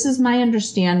 so this is my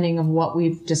understanding of what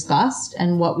we've discussed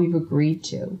and what we've agreed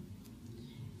to,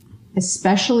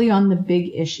 especially on the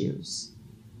big issues.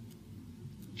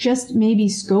 Just maybe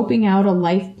scoping out a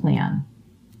life plan.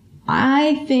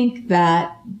 I think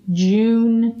that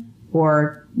June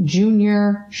or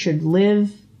Junior should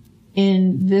live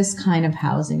in this kind of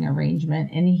housing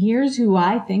arrangement, and here's who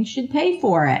I think should pay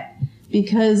for it.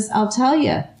 Because I'll tell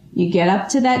you, you get up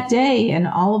to that day and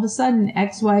all of a sudden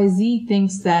XYZ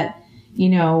thinks that,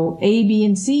 A, B,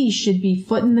 and C should be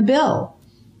footing the bill.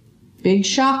 Big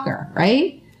shocker,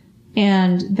 right?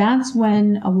 And that's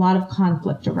when a lot of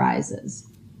conflict arises.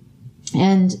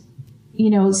 And,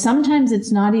 sometimes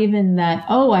it's not even that,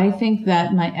 I think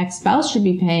that my ex-spouse should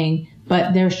be paying,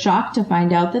 but they're shocked to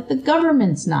find out that the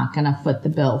government's not going to foot the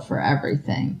bill for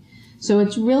everything. So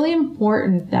it's really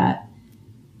important that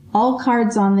all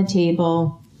cards on the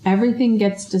table, everything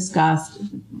gets discussed.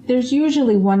 There's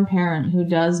usually one parent who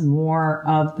does more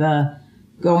of the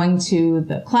going to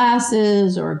the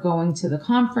classes or going to the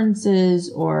conferences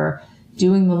or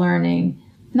doing the learning.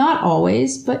 Not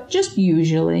always, but just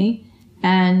usually.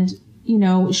 And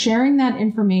sharing that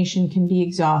information can be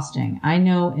exhausting. I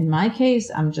know in my case,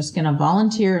 I'm just going to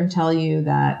volunteer and tell you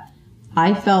that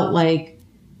I felt like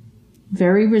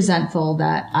very resentful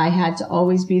that I had to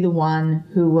always be the one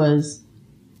who was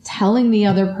telling the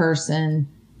other person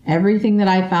everything that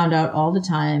I found out all the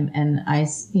time. And I,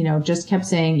 just kept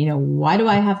saying, why do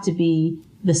I have to be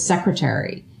the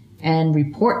secretary and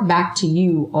report back to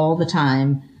you all the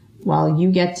time while you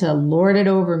get to lord it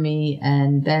over me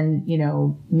and then,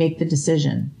 make the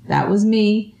decision? That was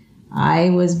me. I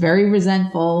was very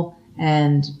resentful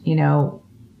and,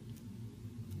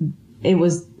 it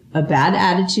was a bad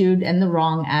attitude and the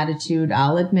wrong attitude,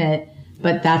 I'll admit,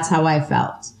 but that's how I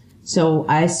felt. So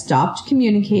I stopped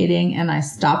communicating and I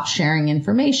stopped sharing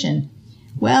information.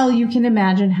 Well, you can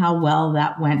imagine how well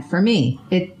that went for me.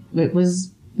 It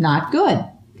was not good.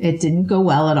 It didn't go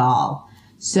well at all.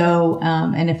 So,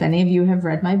 and if any of you have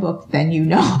read my book, then you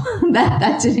know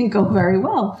that didn't go very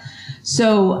well.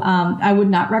 So, I would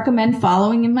not recommend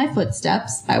following in my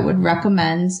footsteps. I would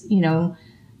recommend,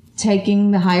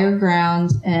 taking the higher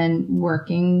ground and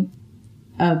working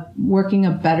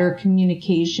a better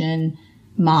communication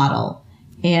model.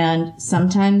 And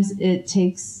sometimes it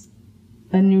takes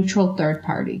a neutral third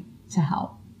party to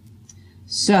help.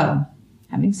 So,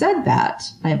 having said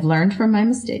that, I've learned from my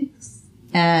mistakes.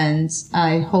 And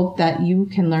I hope that you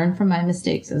can learn from my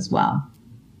mistakes as well.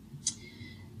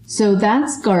 So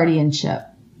that's guardianship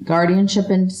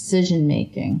and decision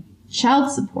making.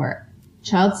 Child support.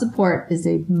 Child support is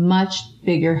a much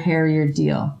bigger, hairier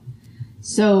deal.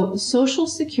 So Social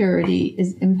Security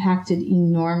is impacted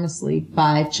enormously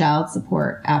by child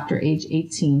support after age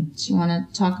 18. Do you want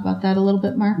to talk about that a little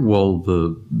bit, Mark? Well,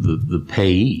 the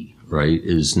payee, right,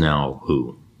 is now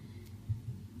who?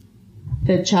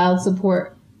 The child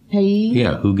support payee?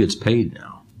 Yeah, who gets paid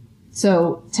now?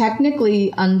 So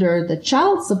technically, under the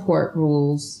child support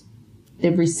rules, the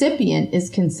recipient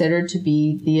is considered to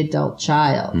be the adult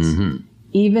child. Mm-hmm.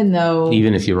 Even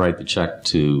if you write the check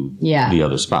to the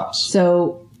other spouse.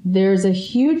 So there's a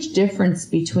huge difference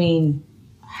between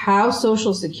how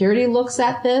Social Security looks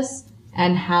at this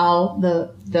and how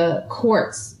the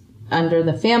courts under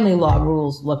the family law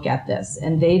rules look at this.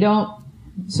 And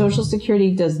Social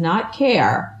Security does not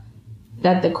care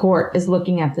that the court is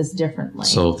looking at this differently.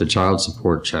 So if the child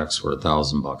support checks were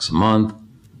 $1,000 a month,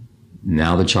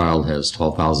 now the child has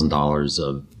 $12,000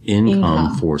 of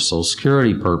income for Social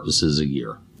Security purposes a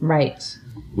year. Right.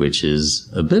 Which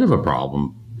is a bit of a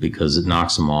problem because it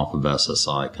knocks them off of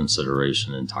SSI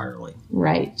consideration entirely.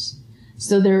 Right.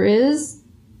 So there is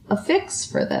a fix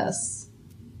for this,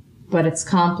 but it's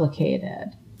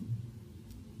complicated.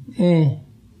 It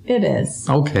is.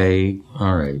 Okay.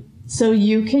 All right. So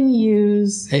you can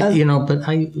use... but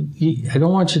I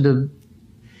don't want you to...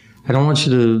 I don't want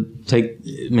you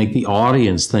to make the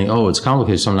audience think, oh, it's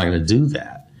complicated, so I'm not going to do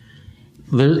that.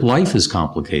 Life is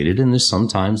complicated, and there's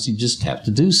sometimes you just have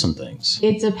to do some things.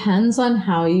 It depends on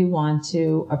how you want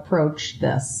to approach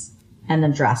this and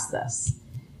address this.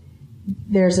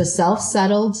 There's a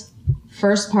self-settled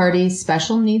first-party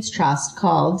special needs trust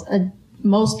called,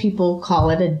 most people call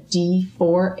it a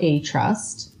D4A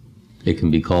trust. It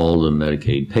can be called a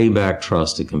Medicaid payback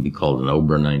trust. It can be called an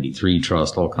OBRA 93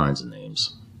 trust, all kinds of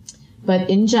names. But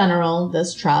in general,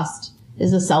 this trust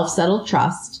is a self-settled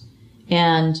trust,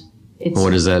 and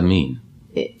what does that mean?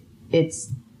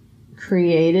 It's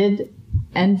created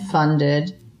and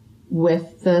funded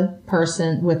with the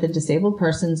disabled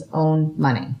person's own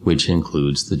money. Which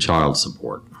includes the child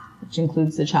support.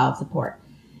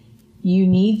 You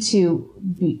need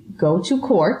to go to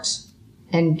court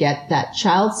and get that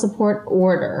child support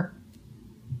order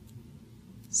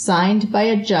signed by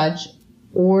a judge,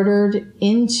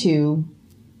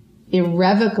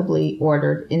 irrevocably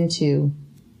ordered into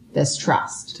this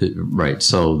trust. Right.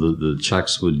 So the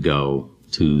checks would go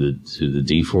to the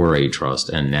D4A trust,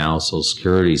 and now Social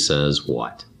Security says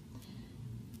what?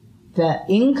 The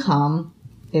income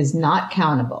is not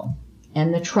countable,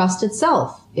 and the trust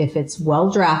itself, if it's well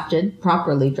drafted,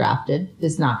 properly drafted,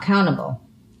 is not countable.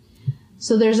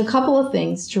 So there's a couple of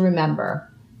things to remember.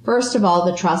 First of all,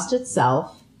 the trust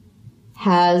itself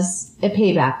has a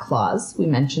payback clause. We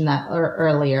mentioned that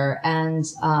earlier, and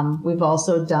we've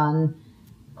also done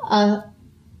a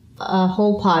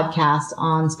whole podcast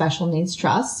on special needs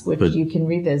trusts, which you can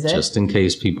revisit. Just in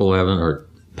case people haven't, or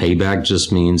payback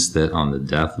just means that on the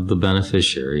death of the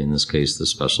beneficiary, in this case the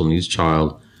special needs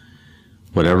child,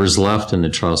 whatever's left in the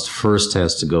trust first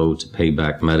has to go to pay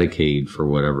back Medicaid for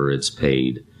whatever it's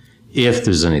paid. If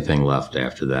there's anything left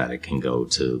after that, it can go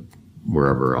to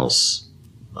wherever else,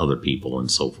 other people and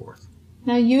so forth.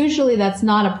 Now, usually that's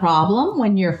not a problem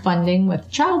when you're funding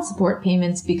with child support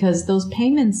payments, because those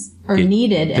payments are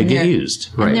needed and get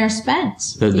used, right? And they're spent.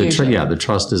 The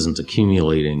trust isn't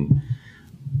accumulating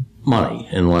money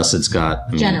unless it's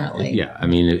got... Generally. Yeah. I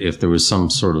mean, if there was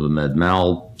some sort of a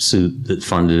med-mal suit that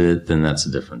funded it, then that's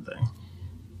a different thing.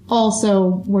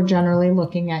 Also, we're generally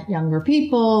looking at younger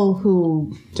people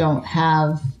who don't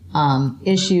have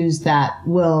issues that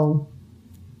will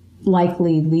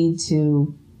likely lead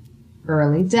to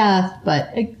early death,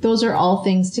 but those are all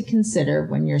things to consider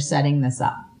when you're setting this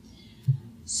up.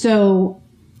 So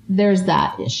there's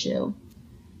that issue.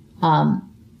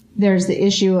 There's the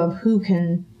issue of who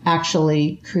can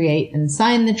actually create and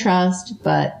sign the trust,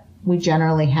 but we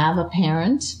generally have a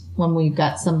parent when we've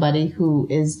got somebody who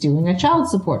is doing a child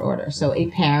support order. So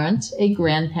a parent, a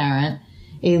grandparent,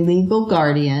 a legal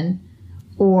guardian,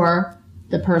 or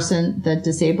the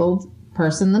disabled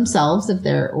person themselves if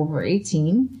they're over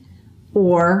 18,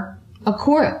 or a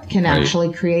court can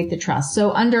actually create the trust.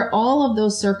 So under all of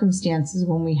those circumstances,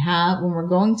 when we're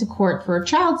going to court for a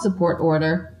child support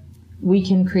order, we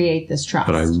can create this trust.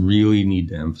 But I really need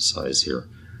to emphasize here,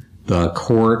 the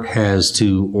court has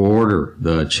to order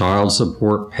the child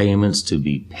support payments to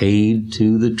be paid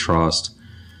to the trust.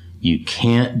 You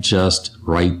can't just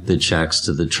write the checks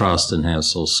to the trust and have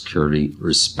Social Security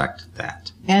respect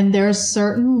that. And there's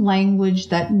certain language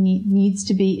that needs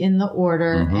to be in the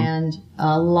order, and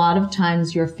a lot of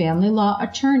times your family law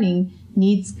attorney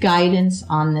needs guidance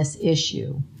on this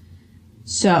issue.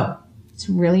 So it's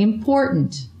really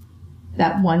important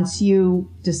that once you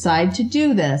decide to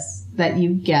do this, that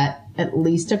you get at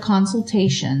least a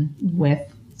consultation with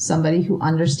somebody who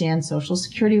understands Social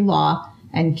Security law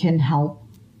and can help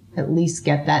at least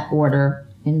get that order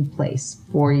in place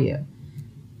for you.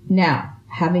 Now,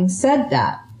 having said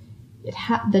that,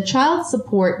 the child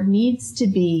support needs to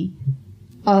be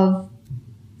of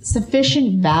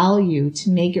sufficient value to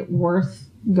make it worth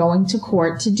going to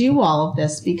court to do all of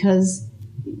this, because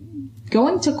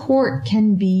going to court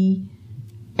can be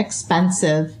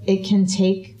expensive. It can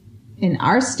take, in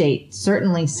our state,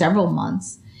 certainly several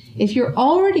months. If you're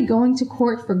already going to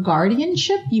court for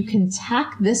guardianship, you can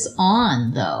tack this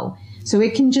on, though. So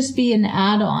it can just be an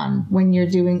add-on when you're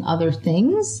doing other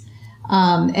things.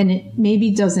 And it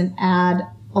maybe doesn't add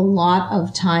a lot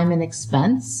of time and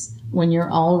expense when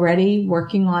you're already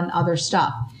working on other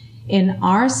stuff. In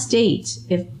our state,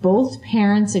 if both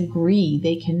parents agree,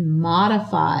 they can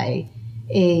modify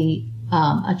a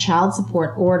child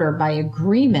support order by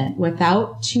agreement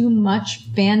without too much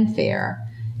fanfare.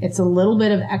 It's a little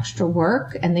bit of extra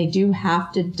work, and they do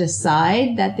have to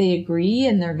decide that they agree,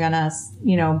 and they're going to,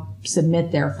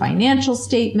 submit their financial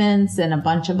statements and a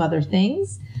bunch of other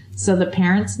things. So the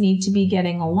parents need to be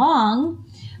getting along.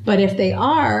 But if they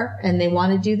are, and they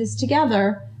want to do this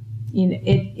together,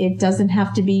 it doesn't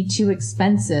have to be too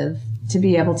expensive to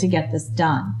be able to get this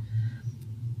done.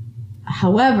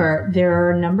 However, there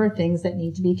are a number of things that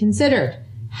need to be considered.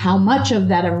 How much of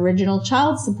that original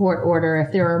child support order,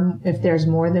 if there's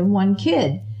more than one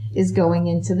kid, is going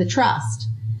into the trust?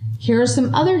 Here are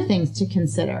some other things to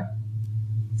consider.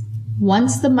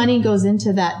 Once the money goes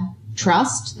into that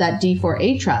trust, that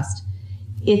D4A trust,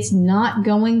 it's not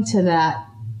going to that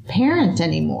parent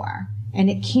anymore, and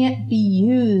it can't be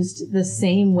used the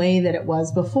same way that it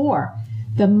was before.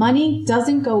 The money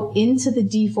doesn't go into the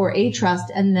D4A trust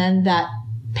and then that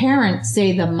parent,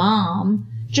 say the mom,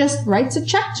 just writes a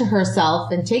check to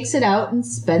herself and takes it out and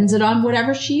spends it on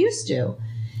whatever she used to.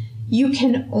 You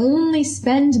can only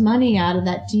spend money out of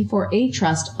that D4A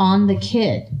trust on the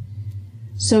kid.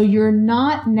 So you're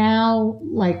not now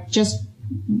like just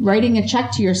writing a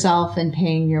check to yourself and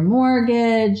paying your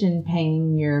mortgage and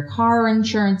paying your car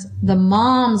insurance, the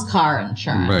mom's car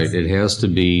insurance. Right. It has to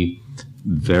be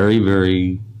very,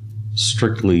 very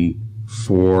strictly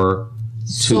for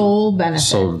sole benefit.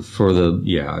 So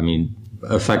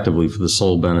effectively for the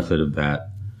sole benefit of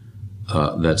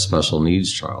that special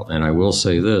needs child. And I will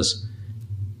say this,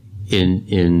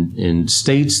 in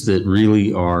states that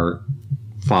really are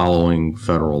following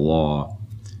federal law,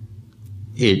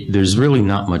 there's really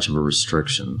not much of a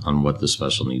restriction on what the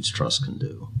special needs trust can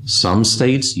do. Some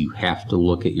states, you have to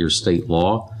look at your state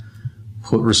law,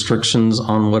 put restrictions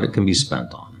on what it can be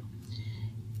spent on.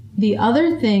 The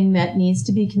other thing that needs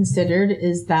to be considered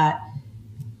is that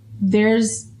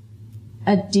there's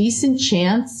a decent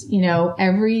chance,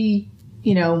 every,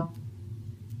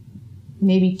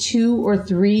 maybe 2 or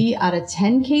 3 out of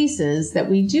 10 cases that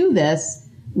we do this,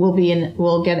 we'll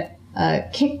get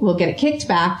it kicked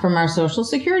back from our Social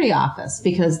Security office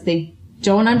because they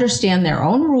don't understand their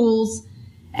own rules,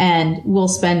 and we'll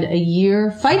spend a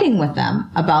year fighting with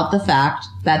them about the fact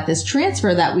that this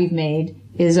transfer that we've made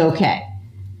is okay.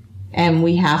 And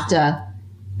we have to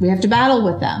battle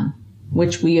with them,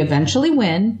 which we eventually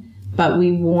win, but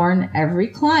we warn every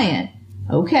client,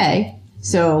 okay,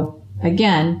 so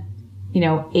again,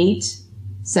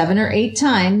 7 or 8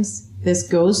 times this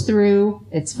goes through,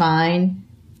 it's fine.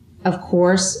 Of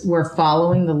course, we're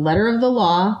following the letter of the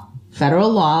law,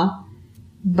 federal law,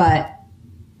 but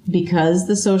because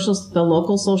the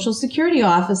local Social Security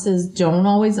offices don't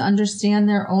always understand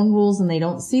their own rules and they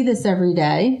don't see this every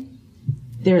day,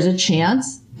 there's a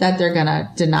chance that they're going to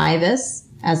deny this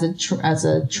as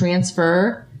a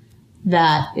transfer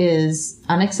that is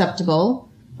unacceptable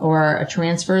or a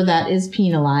transfer that is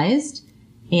penalized.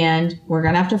 And we're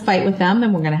going to have to fight with them,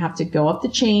 and we're going to have to go up the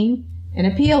chain and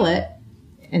appeal it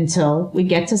until we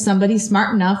get to somebody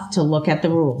smart enough to look at the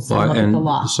rules and look at the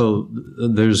law. So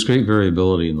there's great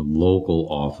variability in the local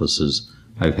offices.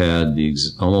 I've had the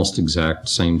almost exact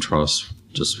same trust,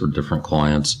 just for different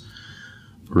clients,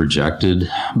 rejected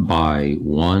by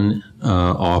one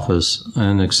office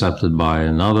and accepted by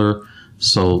another.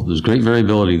 So there's great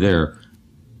variability there.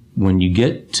 When you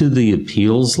get to the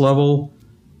appeals level,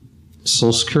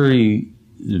 Social Security,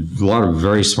 a lot of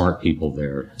very smart people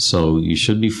there, so you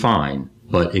should be fine,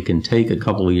 but it can take a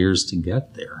couple of years to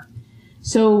get there.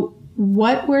 So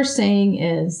what we're saying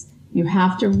is you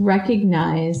have to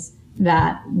recognize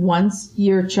that once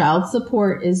your child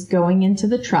support is going into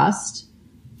the trust,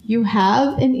 you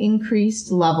have an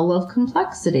increased level of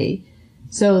complexity.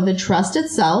 So the trust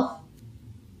itself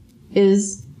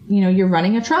is, you're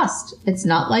running a trust. It's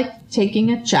not like taking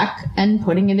a check and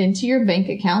putting it into your bank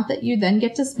account that you then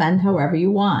get to spend however you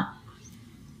want.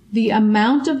 The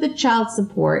amount of the child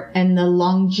support and the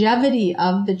longevity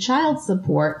of the child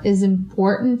support is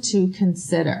important to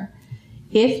consider.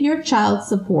 If your child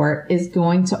support is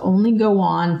going to only go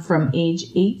on from age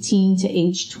 18 to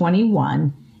age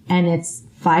 21, and it's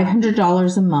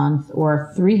 $500 a month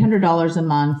or $300 a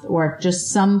month or just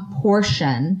some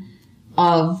portion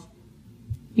of,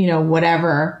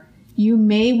 whatever, you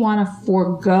may want to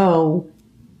forego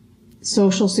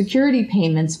Social Security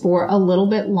payments for a little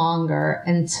bit longer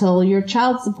until your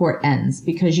child support ends,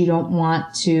 because you don't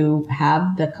want to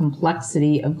have the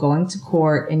complexity of going to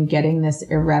court and getting this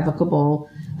irrevocable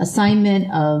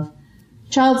assignment of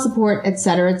child support, et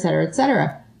cetera, et cetera, et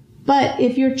cetera. But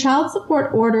if your child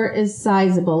support order is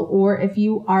sizable, or if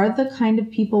you are the kind of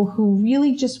people who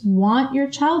really just want your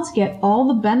child to get all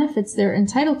the benefits they're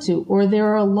entitled to, or there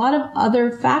are a lot of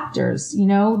other factors,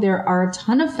 there are a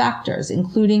ton of factors,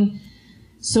 including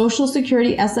Social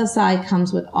Security SSI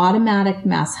comes with automatic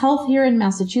Mass Health here in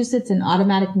Massachusetts and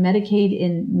automatic Medicaid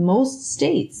in most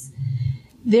states.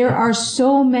 There are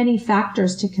so many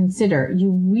factors to consider.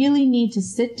 You really need to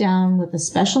sit down with a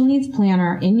special needs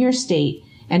planner in your state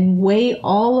and weigh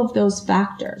all of those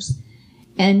factors.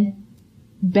 and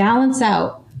balance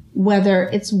out whether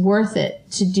it's worth it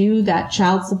to do that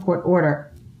child support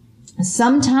order.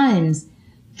 Sometimes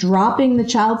dropping the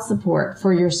child support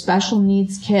for your special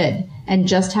needs kid and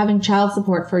just having child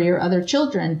support for your other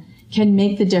children can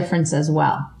make the difference as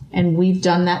well. And we've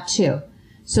done that too.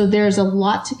 So there's a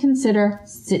lot to consider.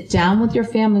 Sit down with your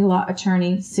family law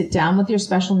attorney, sit down with your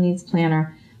special needs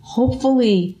planner.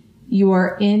 Hopefully you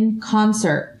are in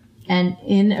concert and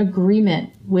in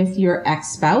agreement with your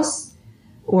ex-spouse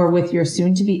or with your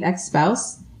soon-to-be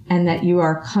ex-spouse, and that you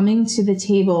are coming to the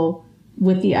table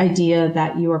with the idea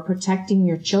that you are protecting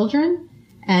your children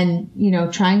and,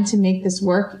 trying to make this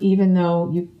work even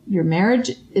though your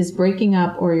marriage is breaking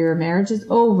up or your marriage is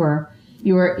over.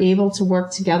 You are able to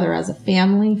work together as a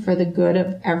family for the good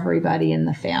of everybody in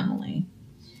the family.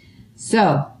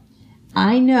 So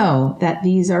I know that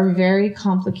these are very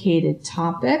complicated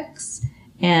topics,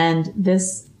 and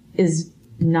this is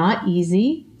not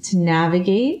easy to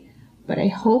navigate, but I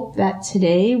hope that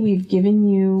today we've given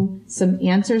you some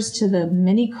answers to the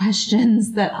many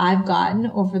questions that I've gotten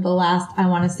over the last,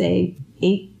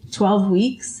 12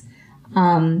 weeks,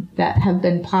 that have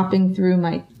been popping through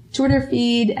my Twitter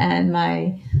feed and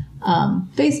my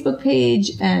Facebook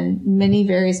page and many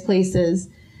various places.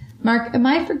 Mark, am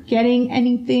I forgetting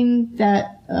anything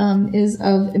that is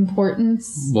of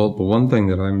importance? Well, the one thing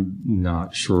that I'm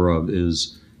not sure of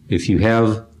is if you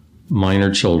have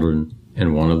minor children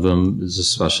and one of them is a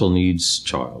special needs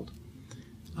child,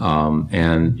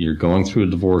 and you're going through a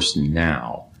divorce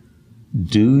now,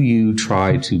 do you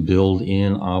try to build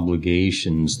in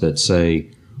obligations that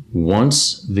say,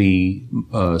 once the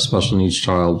special needs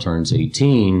child turns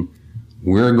 18,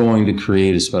 we're going to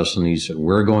create a special needs child.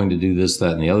 We're going to do this,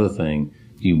 that, and the other thing.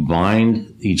 Do you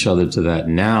bind each other to that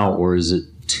now, or is it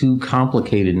too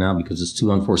complicated now because it's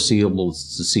too unforeseeable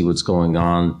to see what's going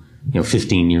on,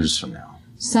 15 years from now?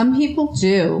 Some people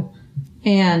do,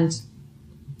 and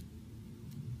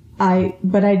I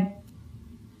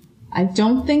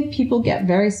don't think people get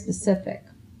very specific.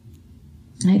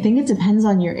 I think it depends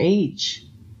on your age,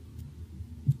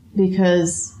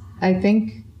 because I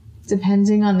think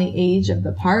depending on the age of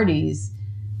the parties,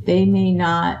 they may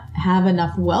not have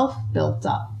enough wealth built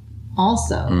up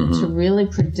also to really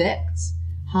predict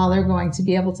how they're going to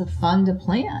be able to fund a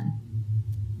plan,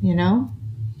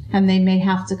 and they may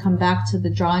have to come back to the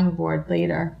drawing board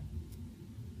later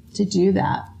to do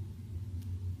that.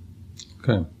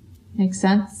 Okay. Make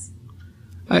sense?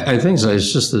 I think so.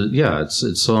 It's just that,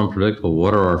 it's so unpredictable.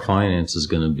 What are our finances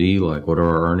going to be like? What are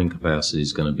our earning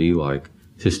capacities going to be like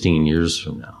 15 years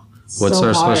from now? What's So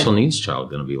our hard. special needs child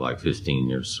going to be like 15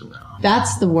 years from now?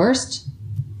 That's the worst,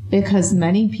 because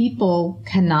many people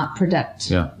cannot predict.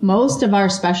 Yeah. Most of our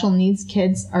special needs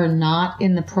kids are not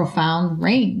in the profound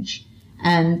range,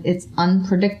 and it's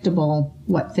unpredictable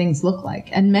what things look like.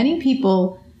 And many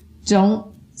people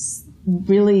don't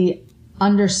really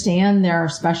understand their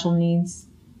special needs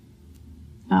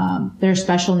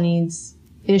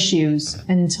issues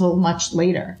until much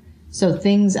later. So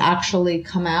things actually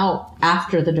come out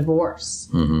after the divorce.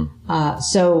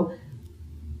 So,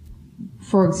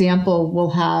 for example,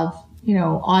 we'll have,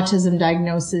 autism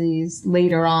diagnoses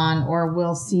later on, or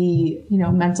we'll see,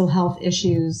 mental health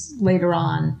issues later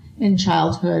on in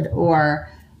childhood, or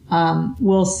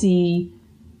we'll see,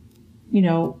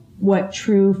 what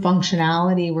true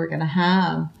functionality we're going to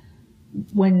have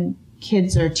when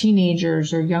kids are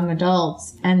teenagers or young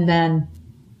adults. And then,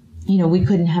 we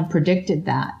couldn't have predicted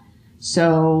that.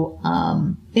 So,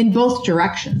 in both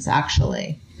directions,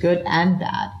 actually, good and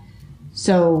bad.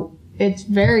 So it's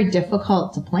very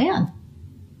difficult to plan,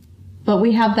 but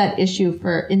we have that issue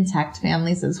for intact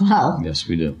families as well. Yes,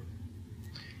 we do.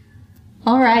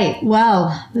 All right.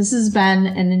 Well, this has been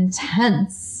an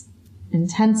intense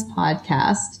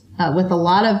podcast with a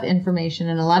lot of information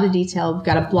and a lot of detail. We've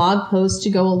got a blog post to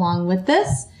go along with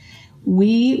this.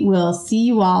 We will see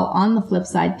you all on the flip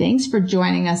side. Thanks for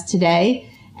joining us today.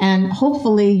 And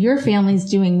hopefully your family's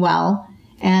doing well.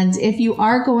 And if you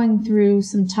are going through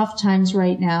some tough times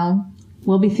right now,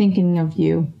 we'll be thinking of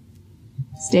you.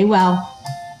 Stay well.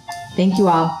 Thank you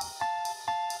all.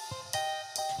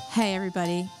 Hey,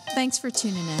 everybody. Thanks for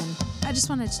tuning in. I just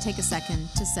wanted to take a second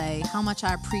to say how much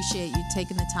I appreciate you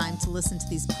taking the time to listen to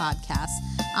these podcasts.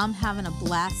 I'm having a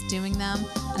blast doing them,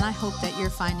 and I hope that you're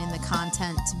finding the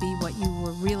content to be what you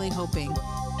were really hoping.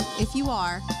 If you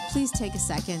are, please take a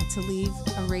second to leave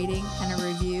a rating and a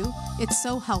review. It's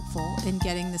so helpful in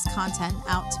getting this content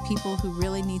out to people who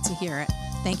really need to hear it.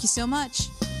 Thank you so much.